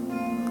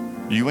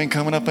 you ain't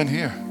coming up in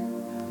here.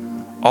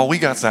 All we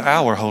got's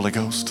our Holy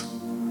Ghost.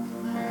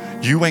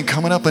 You ain't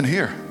coming up in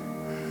here.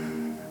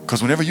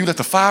 Because whenever you let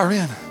the fire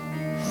in,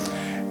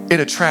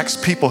 it attracts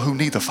people who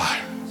need the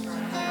fire.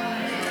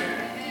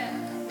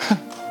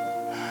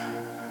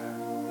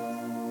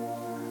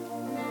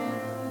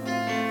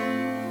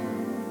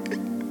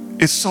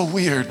 It's so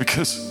weird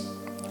because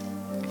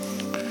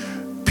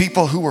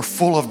people who are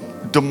full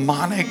of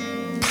demonic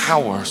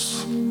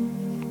powers,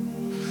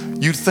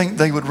 you'd think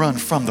they would run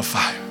from the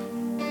fire.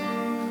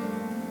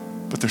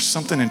 But there's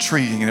something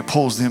intriguing and it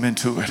pulls them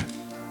into it.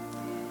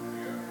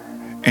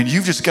 And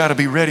you've just got to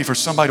be ready for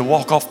somebody to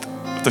walk off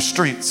the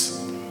streets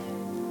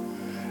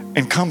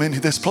and come into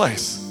this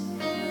place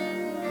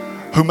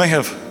who may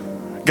have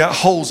got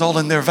holes all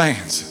in their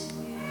veins,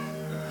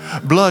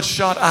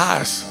 bloodshot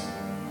eyes,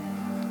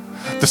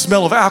 the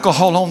smell of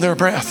alcohol on their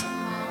breath.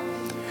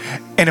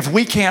 And if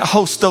we can't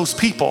host those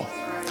people,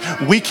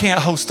 we can't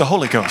host the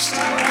Holy Ghost.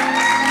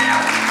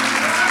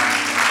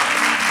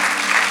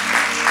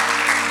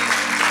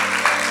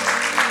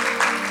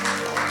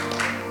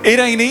 It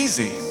ain't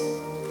easy.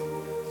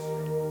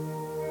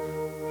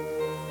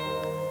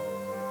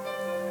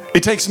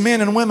 It takes men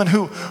and women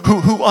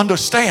who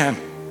understand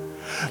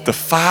the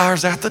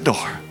fire's at the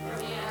door.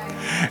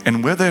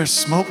 And where there's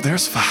smoke,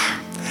 there's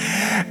fire.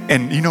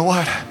 And you know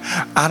what?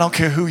 I don't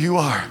care who you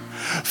are.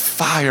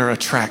 Fire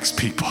attracts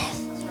people.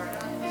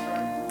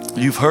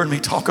 You've heard me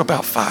talk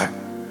about fire.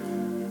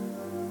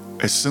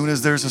 As soon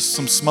as there's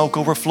some smoke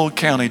over Floyd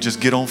County,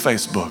 just get on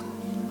Facebook.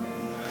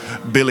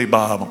 Billy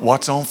Bob,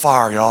 what's on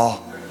fire,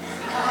 y'all?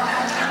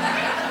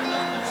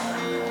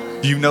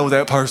 You know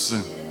that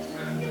person.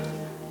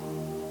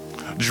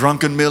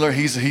 Drunken Miller,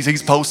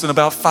 he's posting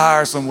about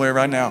fire somewhere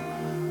right now.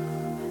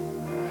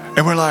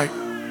 And we're like,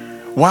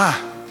 why?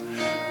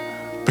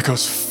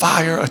 Because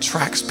fire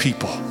attracts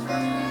people.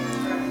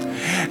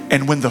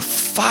 And when the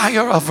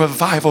fire of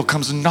revival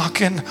comes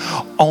knocking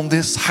on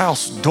this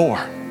house door,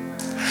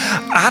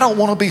 I don't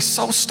want to be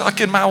so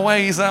stuck in my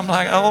ways. I'm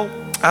like, oh,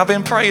 I've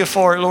been praying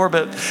for it, Lord,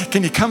 but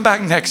can you come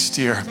back next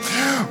year?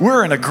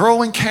 We're in a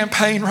growing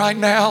campaign right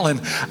now, and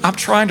I'm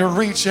trying to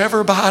reach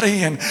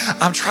everybody, and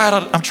I'm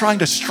trying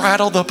to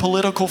straddle the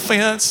political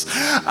fence.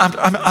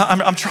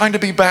 I'm trying to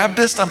be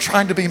Baptist. I'm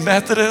trying to be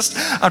Methodist.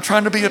 I'm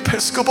trying to be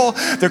Episcopal.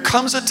 There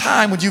comes a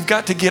time when you've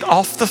got to get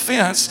off the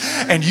fence,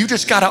 and you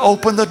just got to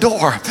open the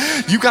door.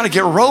 You got to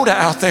get Rhoda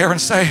out there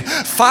and say,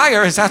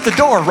 fire is at the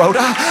door,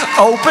 Rhoda.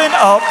 Open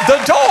up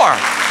the door.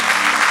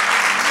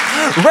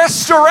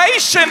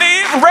 Restoration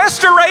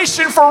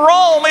for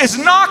Rome is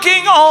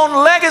knocking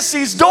on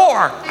Legacy's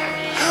door.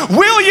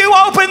 Will you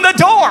open the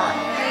door?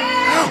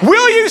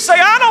 Will you say,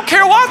 I don't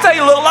care what they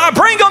look like,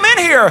 bring them in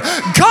here.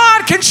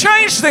 God can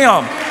change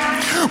them.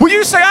 Will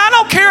you say, I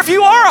don't care if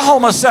you are a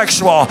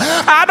homosexual.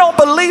 I don't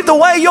believe the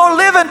way you're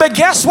living, but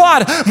guess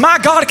what? My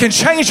God can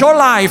change your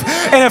life.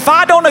 And if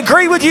I don't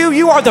agree with you,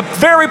 you are the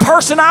very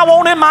person I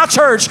want in my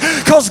church,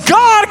 because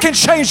God can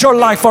change your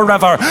life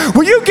forever.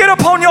 Will you get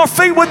up on your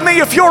feet with me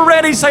if you're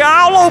ready? Say,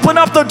 I'll open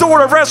up the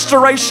door of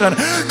restoration.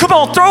 Come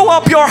on, throw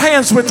up your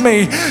hands with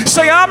me.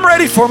 Say, I'm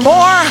ready for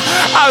more.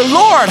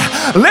 Lord,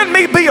 let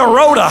me be a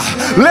Rhoda.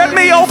 Let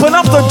me open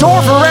up the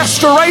door for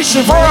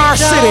restoration for our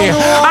city.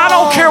 I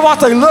don't care what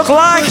they look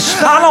like.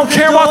 I don't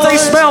care what they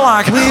smell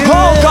like.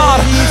 Oh God,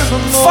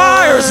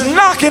 fire's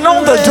knocking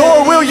on the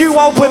door. Will you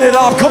open it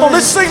up? Come on,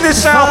 let's sing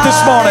this out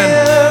this morning.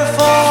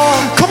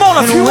 Come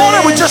on, if you want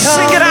it, we just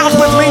sing it out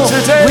with me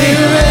today.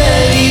 We're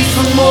ready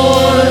for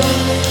more.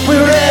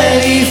 We're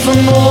ready for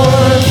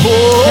more.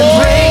 And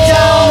break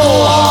down the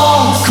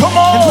walls. Come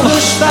on. And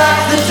push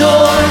back the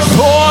doors.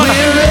 Lord.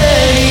 We're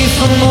ready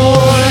for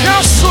more.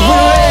 Yes, Lord.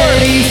 We're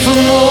ready for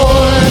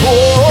more.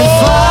 And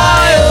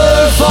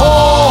fire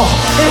fall.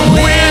 And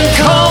wind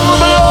come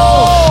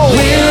blow.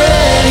 We're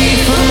ready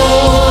for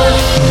more.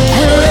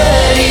 We're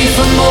ready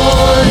for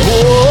more.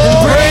 And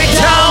break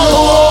down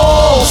the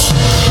walls.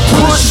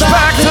 Push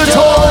back the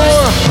door.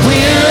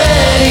 We're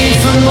ready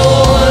for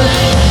more.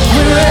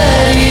 We're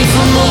ready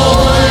for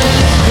more.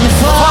 And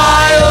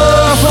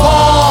fire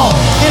fall.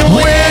 And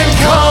wind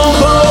come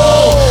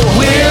blow.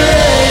 We're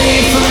ready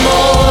for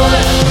more.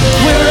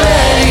 We're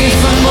ready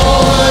for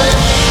more.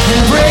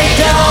 And break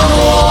down the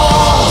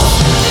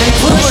walls. And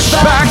push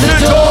back the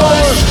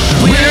doors.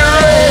 We're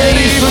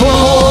ready for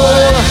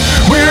more.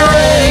 We're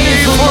ready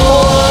for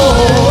more.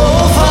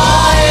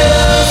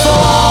 Fire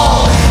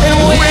fall. And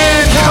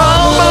wind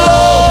come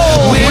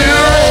blow. We're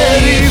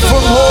ready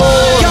for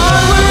more.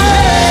 God, we're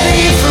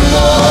ready for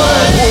more.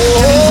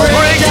 And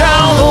break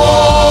down the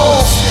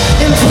walls.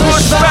 And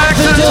push back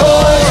the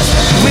doors.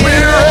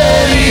 We're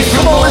ready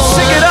for more. Come on, let's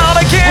sing it out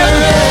again.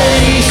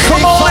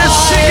 Come on, let's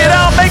sing it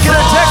out. Make it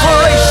a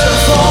declaration.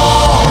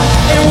 Fall.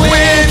 And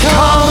wind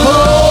come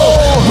blow.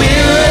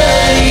 We're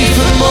ready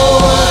for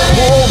more.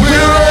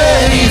 We're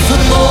ready for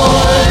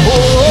more.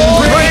 And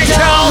break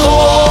down the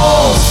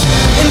walls.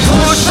 And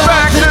push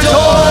back the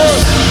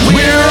doors.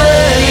 We're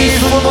ready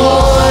for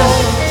more.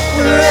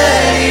 We're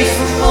ready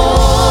for more.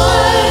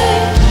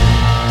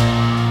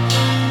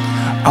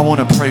 I want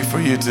to pray for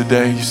you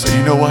today. You say,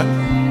 you know what?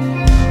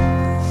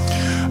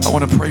 I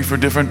want to pray for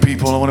different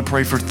people. I want to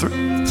pray for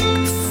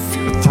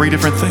three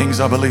different things,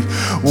 I believe.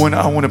 One,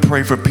 I want to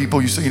pray for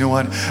people. You say, you know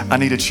what? I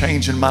need a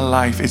change in my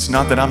life. It's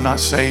not that I'm not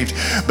saved,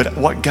 but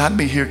what got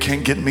me here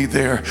can't get me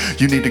there.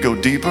 You need to go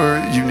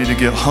deeper. You need to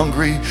get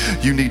hungry.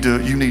 You need to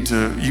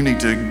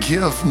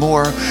give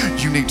more.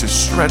 You need to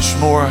stretch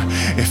more.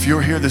 If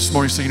you're here this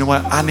morning, say, you know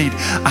what?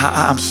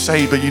 I'm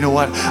saved, but you know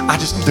what?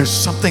 There's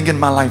something in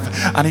my life.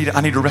 I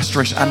need a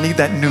restoration. I need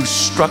that new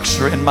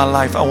structure in my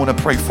life. I want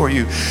to pray for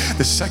you.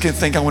 The second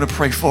thing I want to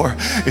pray for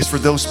is for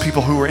those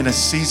people who are in a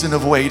season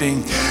of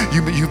waiting.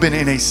 You've been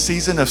in a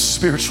season of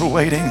spiritual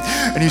waiting,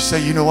 and you say,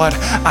 you know what?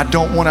 I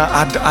don't want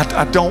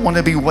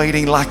to be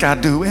waiting like I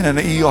do in an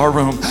ER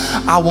room.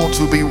 I want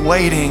to be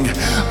waiting.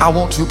 I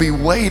want to be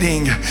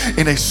waiting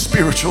in a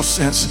spiritual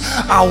sense.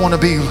 I want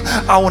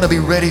to be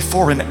ready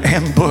for an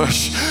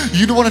ambush.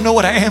 You want to know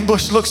what an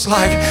ambush looks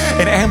like?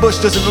 An ambush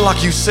doesn't look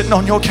like you sitting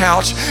on your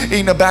couch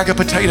eating a bag of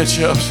potato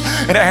chips.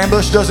 An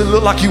ambush doesn't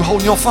look like you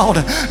holding your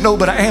phone. No,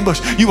 but an ambush,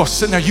 you are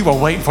sitting there, you are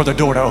waiting for the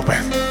door to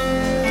open.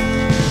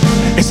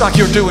 It's like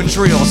you're doing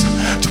drills.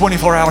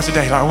 24 hours a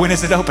day, Lord, when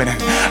is it opening?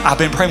 I've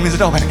been praying, when is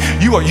it opening?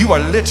 You are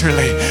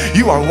literally,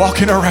 you are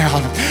walking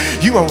around.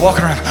 You are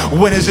walking around.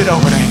 When is it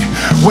opening?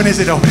 When is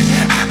it opening?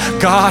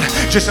 God,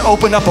 just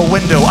open up a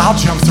window. I'll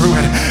jump through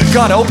it.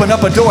 God, open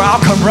up a door. I'll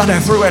come running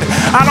through it.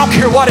 I don't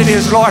care what it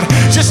is, Lord.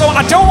 Just so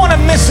I don't want to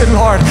miss it,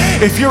 Lord.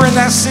 If you're in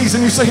that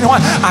season, you say, you know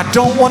what? I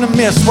don't want to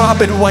miss what I've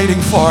been waiting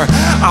for.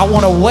 I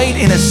want to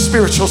wait in a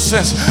spiritual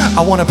sense.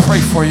 I want to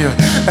pray for you.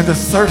 And the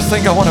third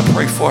thing I want to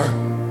pray for,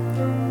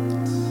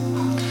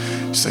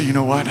 say, you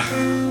know what?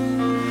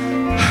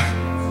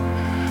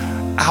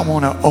 I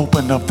want to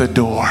open up the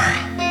door.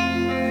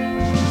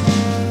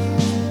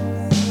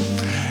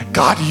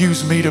 God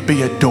used me to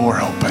be a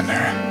door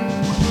opener.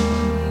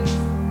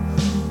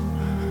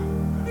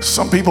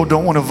 Some people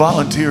don't want to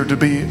volunteer to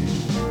be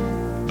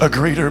a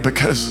greeter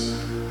because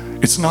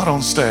it's not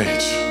on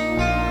stage.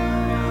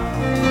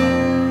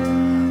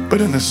 But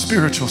in the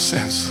spiritual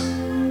sense,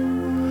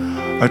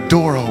 a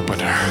door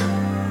opener.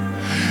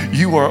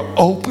 You are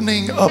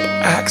opening up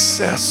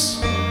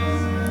access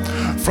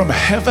from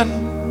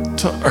heaven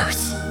to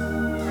earth.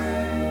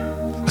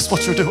 That's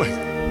what you're doing.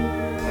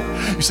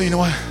 You say, you know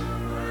what?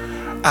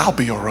 I'll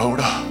be a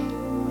rhoda.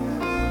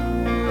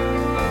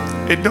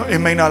 It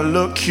may not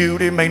look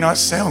cute, it may not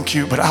sound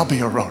cute, but I'll be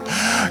a rhoda.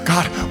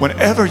 God,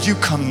 whenever you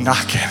come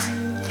knocking,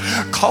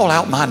 call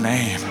out my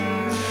name.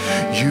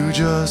 You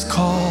just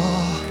call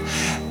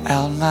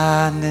out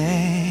my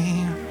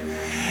name,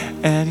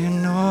 and you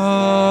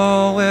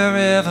know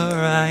wherever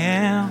I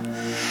am,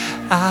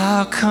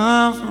 I'll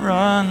come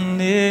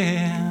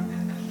running.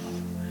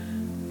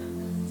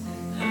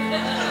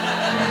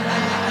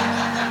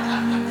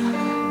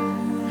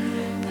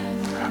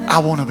 I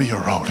want to be a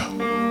rhoda.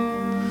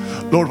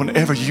 Lord,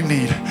 whenever you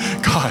need,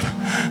 God,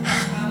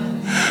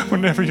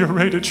 whenever you're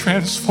ready to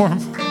transform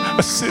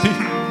a city,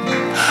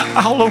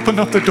 I'll open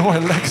up the door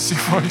of legacy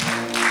for you.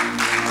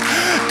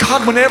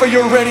 God, whenever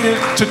you're ready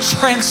to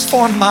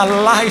transform my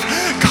life,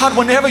 God,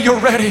 whenever you're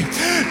ready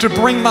to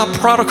bring my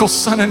prodigal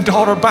son and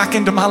daughter back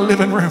into my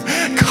living room,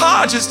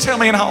 God, just tell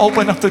me and I'll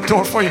open up the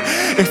door for you.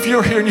 If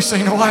you're here and you say,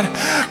 you know what?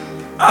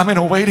 I'm in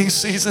a waiting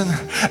season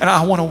and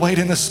I want to wait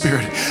in the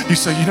Spirit. You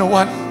say, you know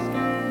what?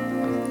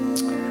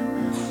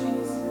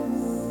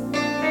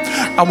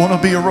 I want to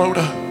be a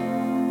rhoda.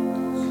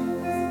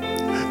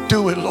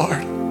 Do it,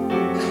 Lord.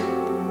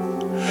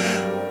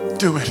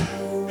 Do it.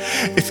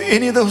 If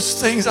any of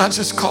those things I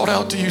just called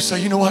out to you, say,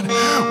 you know what?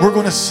 We're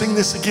going to sing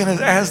this again.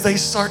 And as they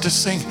start to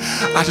sing,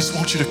 I just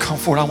want you to come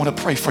forward. I want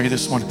to pray for you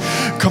this morning.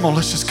 Come on,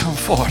 let's just come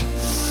forward.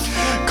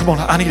 Come on,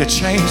 I need to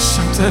change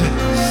something.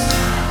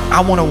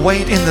 I want to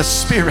wait in the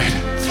Spirit.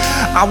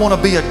 I want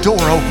to be a door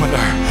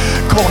opener.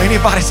 Come on,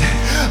 anybody say,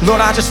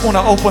 Lord, I just want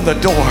to open the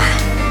door.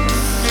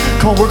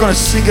 Come on, we're going to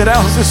sing it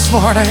out this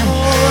morning.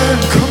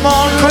 Come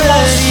on,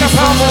 step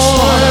out this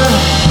morning.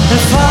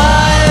 And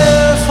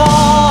fire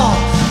fall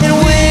and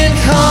wind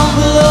come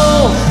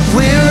blow.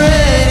 We're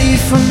ready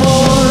for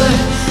more.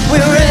 We're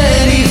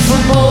ready for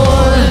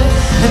more.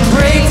 And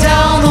break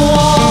down the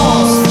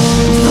walls,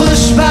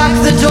 push back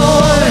the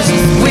doors.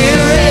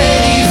 We're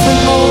ready for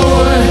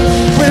more.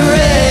 We're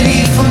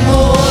ready for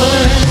more.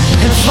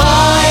 And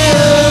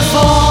fire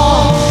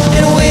fall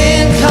and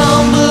wind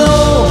come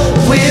blow.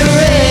 We're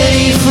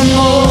ready for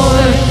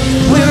more.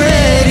 We're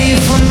ready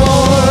for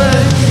more.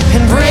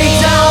 And break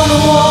down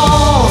the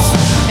walls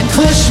and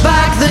push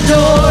back the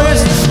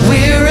doors.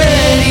 We're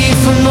ready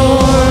for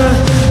more.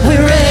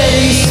 We're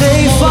ready.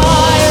 Say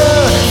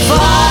fire,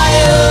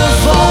 fire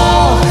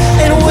fall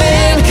and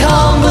wind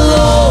come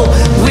below.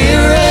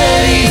 We're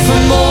ready for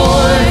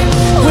more.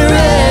 We're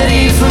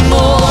ready for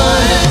more.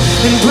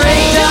 And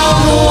break down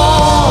the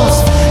walls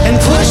and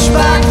push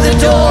back the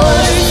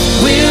doors.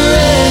 We're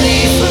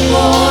ready for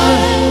more.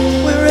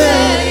 We're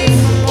ready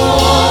for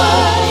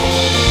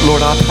more.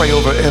 Lord, I pray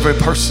over every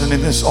person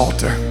in this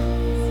altar.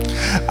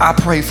 I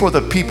pray for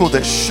the people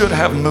that should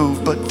have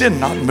moved but did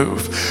not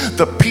move.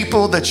 The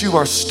people that you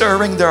are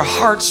stirring their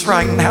hearts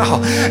right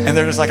now, and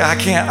they're just like, I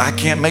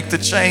can't make the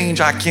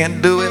change. I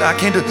can't do it. I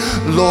can't do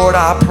it. Lord,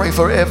 I pray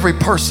for every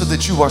person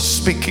that you are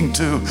speaking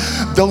to.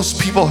 Those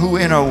people who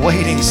in a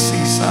waiting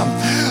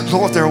season.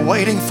 Lord, they're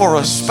waiting for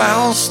a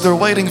spouse. They're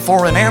waiting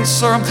for an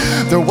answer.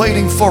 They're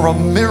waiting for a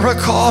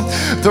miracle.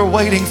 They're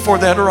waiting for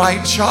that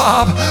right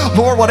job.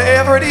 Lord,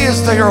 whatever it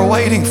is they are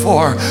waiting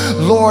for,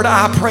 Lord,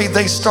 I pray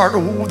they start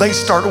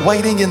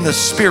waiting in the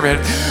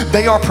Spirit.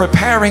 They are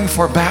preparing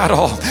for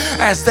battle.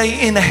 As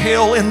they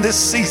inhale in this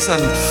season,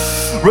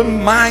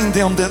 remind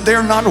them that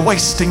they're not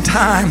wasting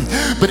time,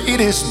 but it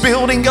is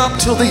building up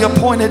till the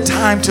appointed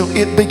time till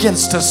it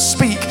begins to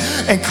speak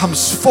and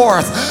comes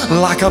forth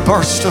like a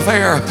burst of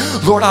air.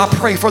 Lord, I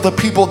pray for the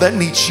people that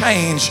need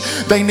change.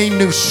 They need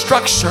new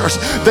structures.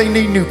 They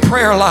need new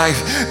prayer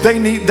life. They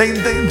need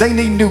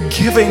new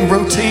giving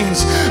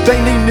routines. They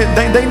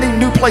need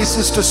new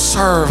places to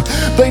serve.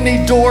 They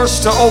need doors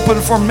to open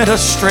for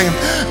ministry.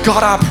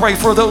 God, I pray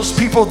for those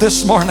people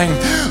this morning.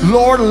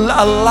 Lord,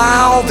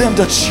 allow them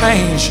to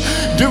change.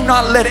 Do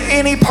not let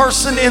any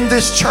person in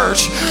this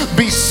church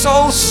be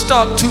so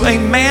stuck to a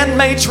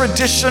man-made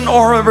tradition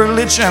or a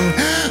religion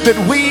that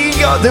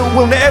that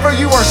whenever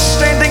you are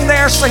standing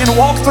there saying,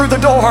 walk through the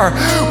door,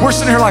 we're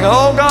sitting here like,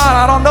 oh God,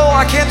 I don't know,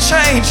 I can't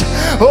change.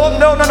 Oh,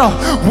 no.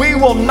 We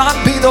will not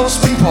be those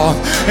people.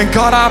 And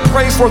God, I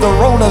pray for the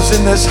Ronas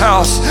in this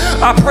house.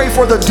 I pray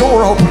for the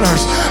door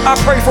openers. I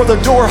pray for the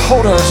door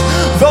holders.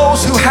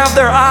 Those who have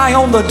their eye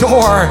on the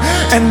door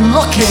and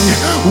looking,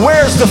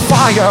 where's the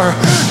fire?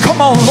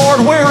 Come on,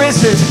 Lord, where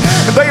is it?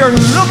 They are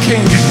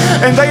looking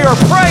and they are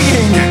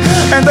praying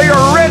and they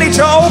are ready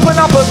to open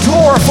up a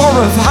door for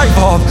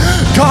revival.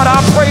 God,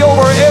 I pray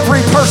over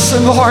every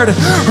person, Lord,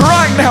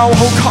 right now,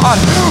 oh God.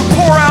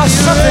 Pour out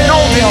something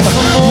on them.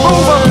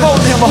 Move upon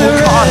them, oh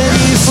God.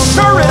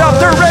 Stir it up.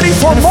 They're ready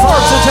for more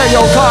today,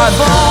 oh God.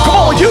 Come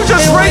on, you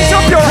just raise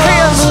up your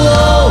hands.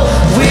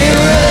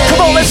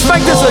 Come on, let's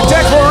make this a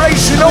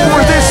declaration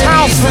over this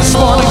house this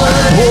morning.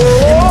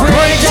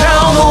 Break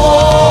down the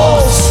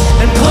walls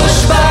and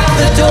push back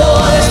the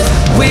doors.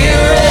 We're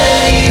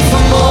ready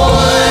for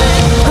more.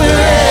 We're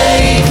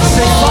ready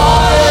for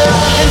fire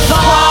and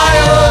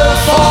fire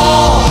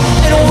fall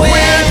and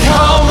wind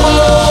come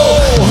blow.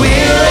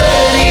 We're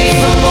ready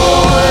for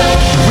more.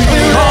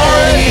 We're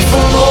ready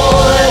for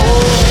more.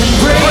 And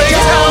break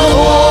down the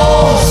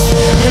walls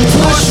and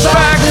push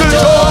back the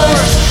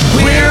doors.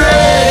 We're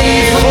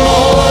ready for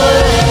more.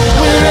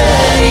 We're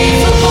ready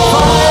for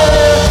fire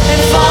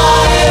and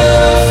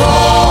fire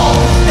fall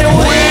and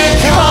wind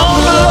come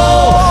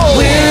blow.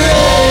 We're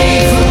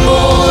ready for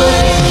more.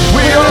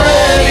 We're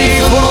ready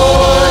for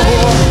more.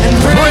 And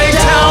break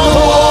down the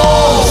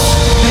walls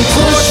and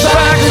push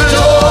back the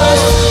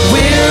doors.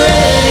 We're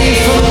ready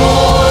for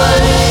more.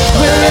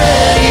 We're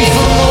ready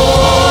for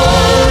more.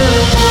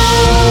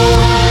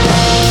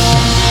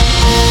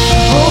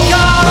 Oh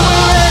God,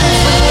 we're ready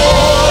for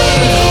more.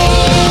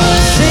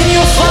 Send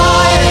your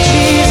fire,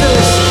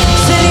 Jesus.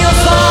 Send your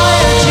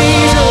fire,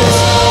 Jesus.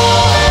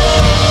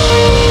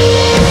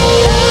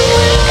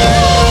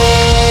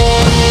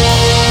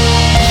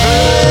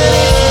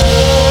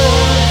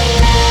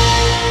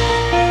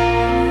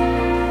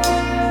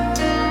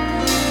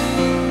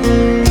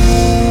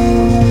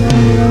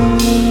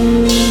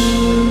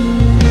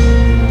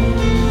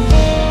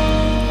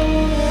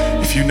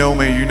 If you know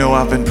me, you know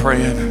I've been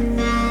praying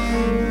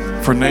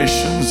for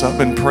nations. I've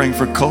been praying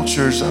for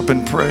cultures. I've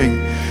been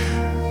praying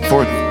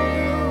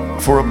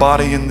for a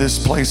body in this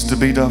place to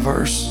be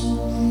diverse.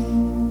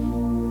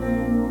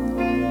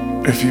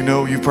 If you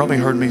know, you've probably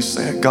heard me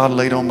say it. God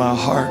laid on my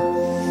heart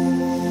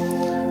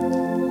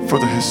for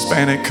the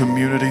Hispanic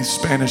community,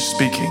 Spanish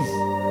speaking.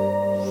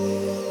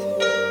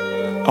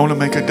 I want to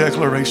make a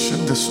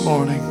declaration this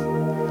morning.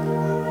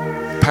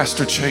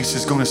 Pastor Chase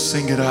is going to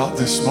sing it out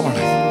this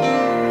morning.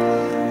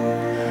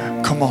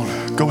 Come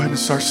on, go ahead and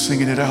start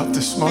singing it out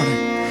this morning.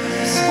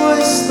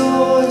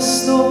 Dispuesto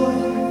estoy,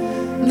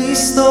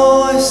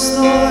 listo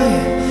estoy,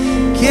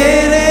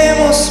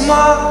 queremos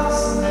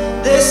más,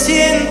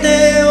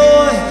 desciende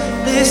hoy.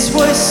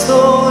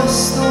 Dispuesto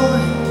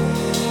estoy,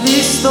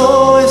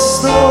 listo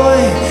estoy,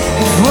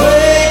 el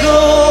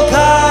fuego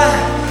cae,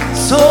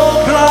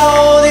 sopla,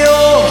 oh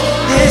Dios.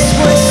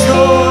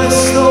 Dispuesto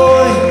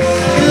estoy,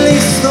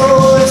 listo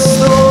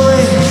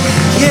estoy,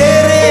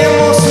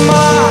 queremos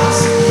más,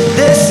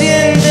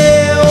 desciende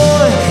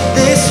hoy.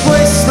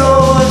 Dispuesto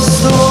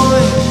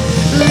estoy,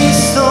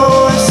 listo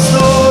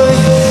estoy,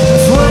 el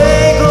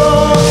fuego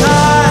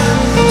cae,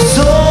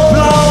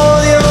 sopla, oh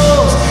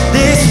Dios.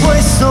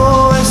 Dispuesto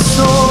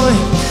estoy,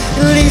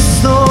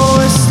 listo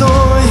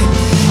estoy,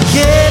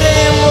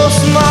 queremos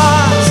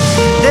más,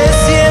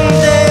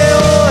 desciende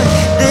hoy.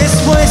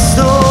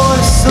 Dispuesto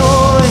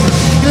estoy,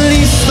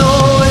 listo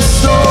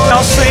estoy.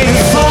 Now sing.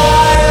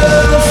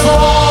 Fire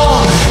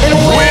fall and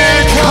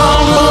wind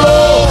come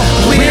blow.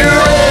 We're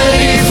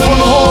ready for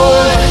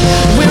more.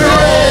 We're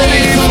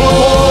ready for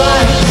more.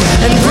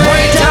 And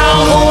break down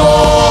the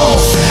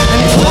walls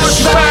and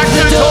push back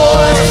the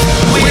doors.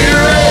 We're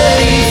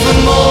ready for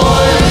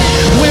more.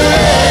 We're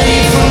ready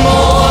for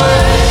more.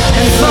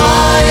 And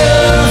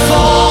fire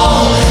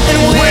fall and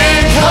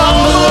wind come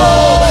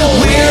blow.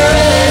 We're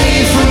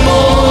ready for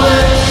more.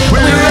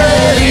 We're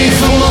ready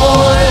for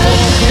more.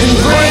 And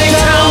break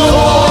down the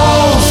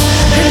walls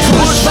and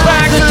push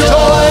back the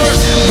doors.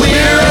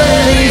 We're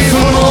ready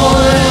for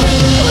more.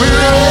 We're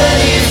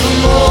ready for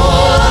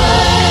more.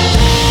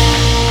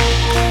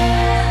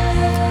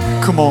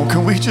 Come on,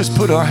 can we just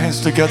put our hands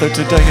together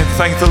today and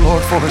thank the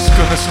Lord for His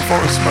goodness and for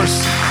His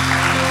mercy?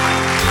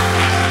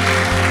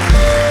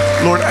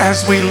 Lord,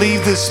 as we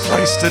leave this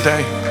place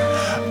today,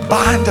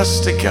 bind us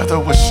together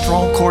with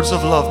strong cords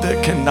of love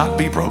that cannot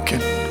be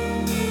broken.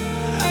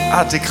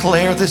 I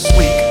declare this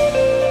week,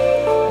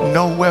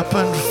 no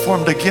weapon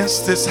formed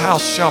against this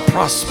house shall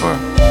prosper.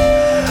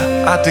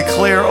 I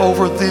declare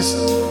over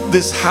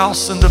this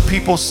house and the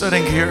people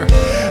sitting here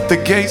The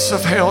gates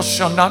of hell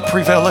shall not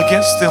prevail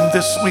against them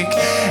this week.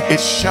 It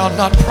shall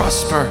not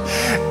prosper.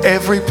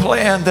 Every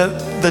plan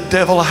that the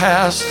devil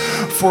has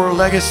for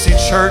Legacy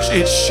Church,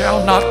 it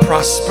shall not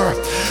prosper.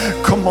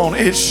 Come on,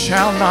 it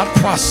shall not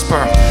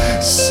prosper.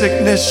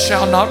 Sickness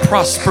shall not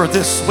prosper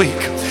this week.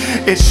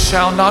 It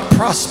shall not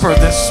prosper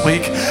this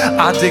week.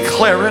 I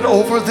declare it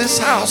over this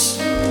house.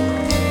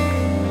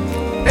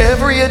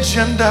 Every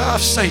agenda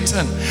of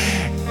Satan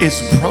is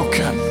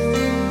broken.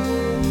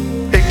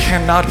 It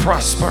cannot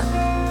prosper.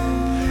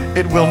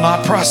 It will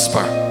not prosper.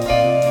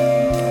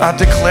 I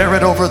declare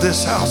it over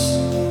this house.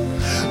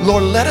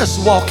 Lord, let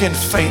us walk in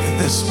faith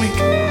this week.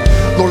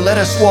 Lord, let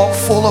us walk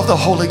full of the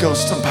Holy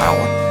Ghost and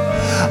power.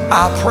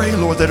 I pray,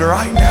 Lord, that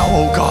right now,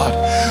 oh God,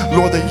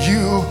 Lord, that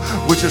you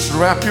would just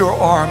wrap your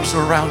arms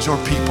around your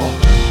people.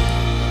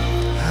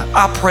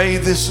 I pray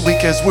this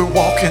week as we're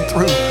walking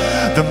through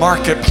the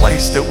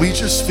marketplace that we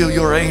just feel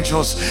your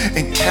angels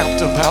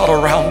encamped about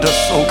around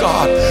us, oh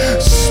God.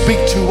 Speak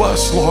to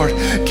us, Lord.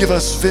 Give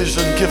us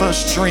vision, give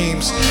us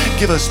dreams,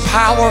 give us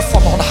power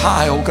from on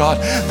high, oh God,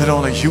 that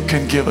only you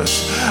can give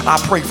us. I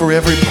pray for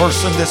every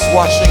person that's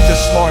watching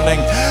this morning.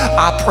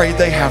 I pray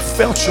they have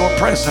felt your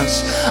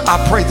presence.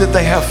 I pray that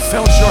they have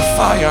felt your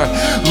fire,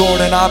 Lord.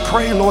 And I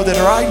pray, Lord,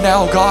 that right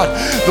now, God,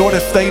 Lord,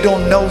 if they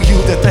don't know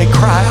you, that they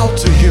cry out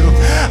to you.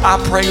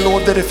 I pray,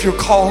 Lord, that if you're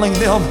calling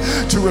them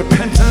to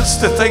repentance,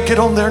 that they get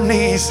on their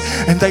knees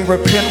and they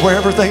repent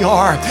wherever they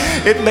are.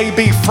 It may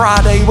be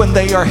Friday when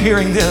they are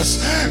hearing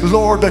this,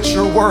 Lord, but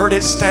your word,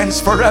 it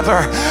stands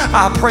forever.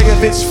 I pray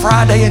if it's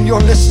Friday and you're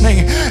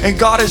listening and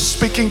God is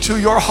speaking to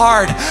your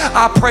heart,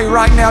 I pray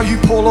right now you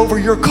pull over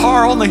your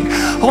car on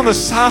the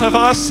side of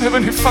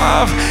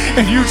I-75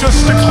 and you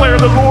just declare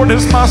the Lord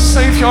is my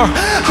Savior.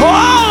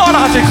 Oh, Lord,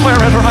 I declare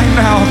it right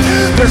now.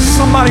 There's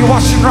somebody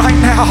watching right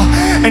now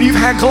and you've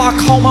had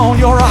glaucoma on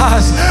your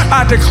eyes.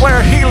 I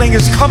declare healing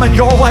is coming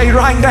your way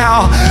right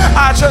now.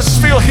 I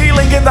just feel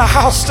healing in the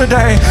house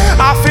today.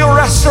 I feel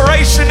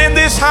restoration in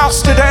this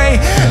house today.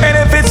 And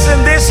if it's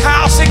in this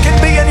house, it can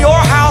be in your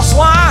house.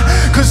 Why?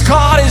 Because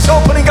God is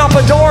opening up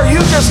a door. You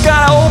just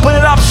got to open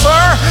it up,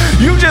 sir.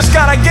 You just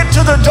got to get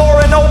to the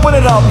door and open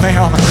it up,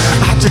 ma'am.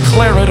 I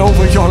declare it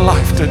over your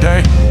life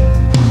today.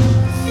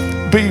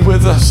 Be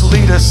with us,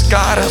 lead us,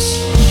 guide us.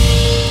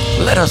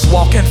 Let us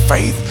walk in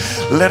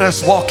faith. Let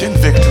us walk in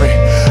victory.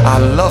 I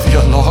love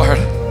you, Lord.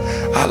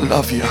 I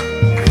love you.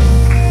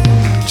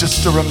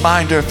 Just a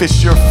reminder, if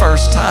it's your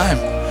first time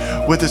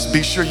with us,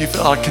 be sure you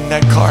fill out a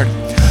Connect card.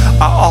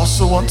 I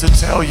also want to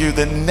tell you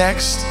that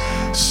next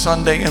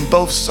Sunday in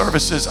both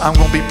services, I'm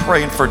going to be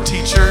praying for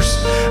teachers,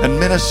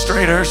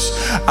 administrators.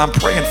 I'm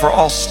praying for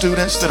all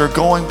students that are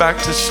going back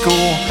to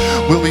school.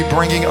 We'll be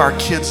bringing our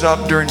kids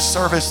up during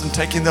service and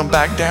taking them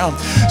back down.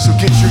 So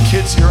get your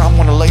kids here. I'm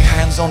going to lay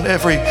hands on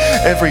every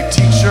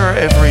teacher,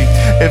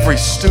 every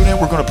student.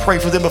 We're going to pray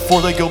for them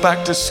before they go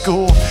back to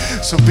school.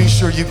 So be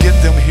sure you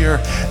get them here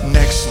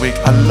next week.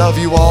 I love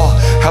you all.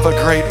 Have a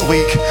great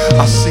week.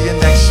 I'll see you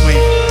next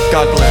week.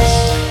 God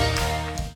bless.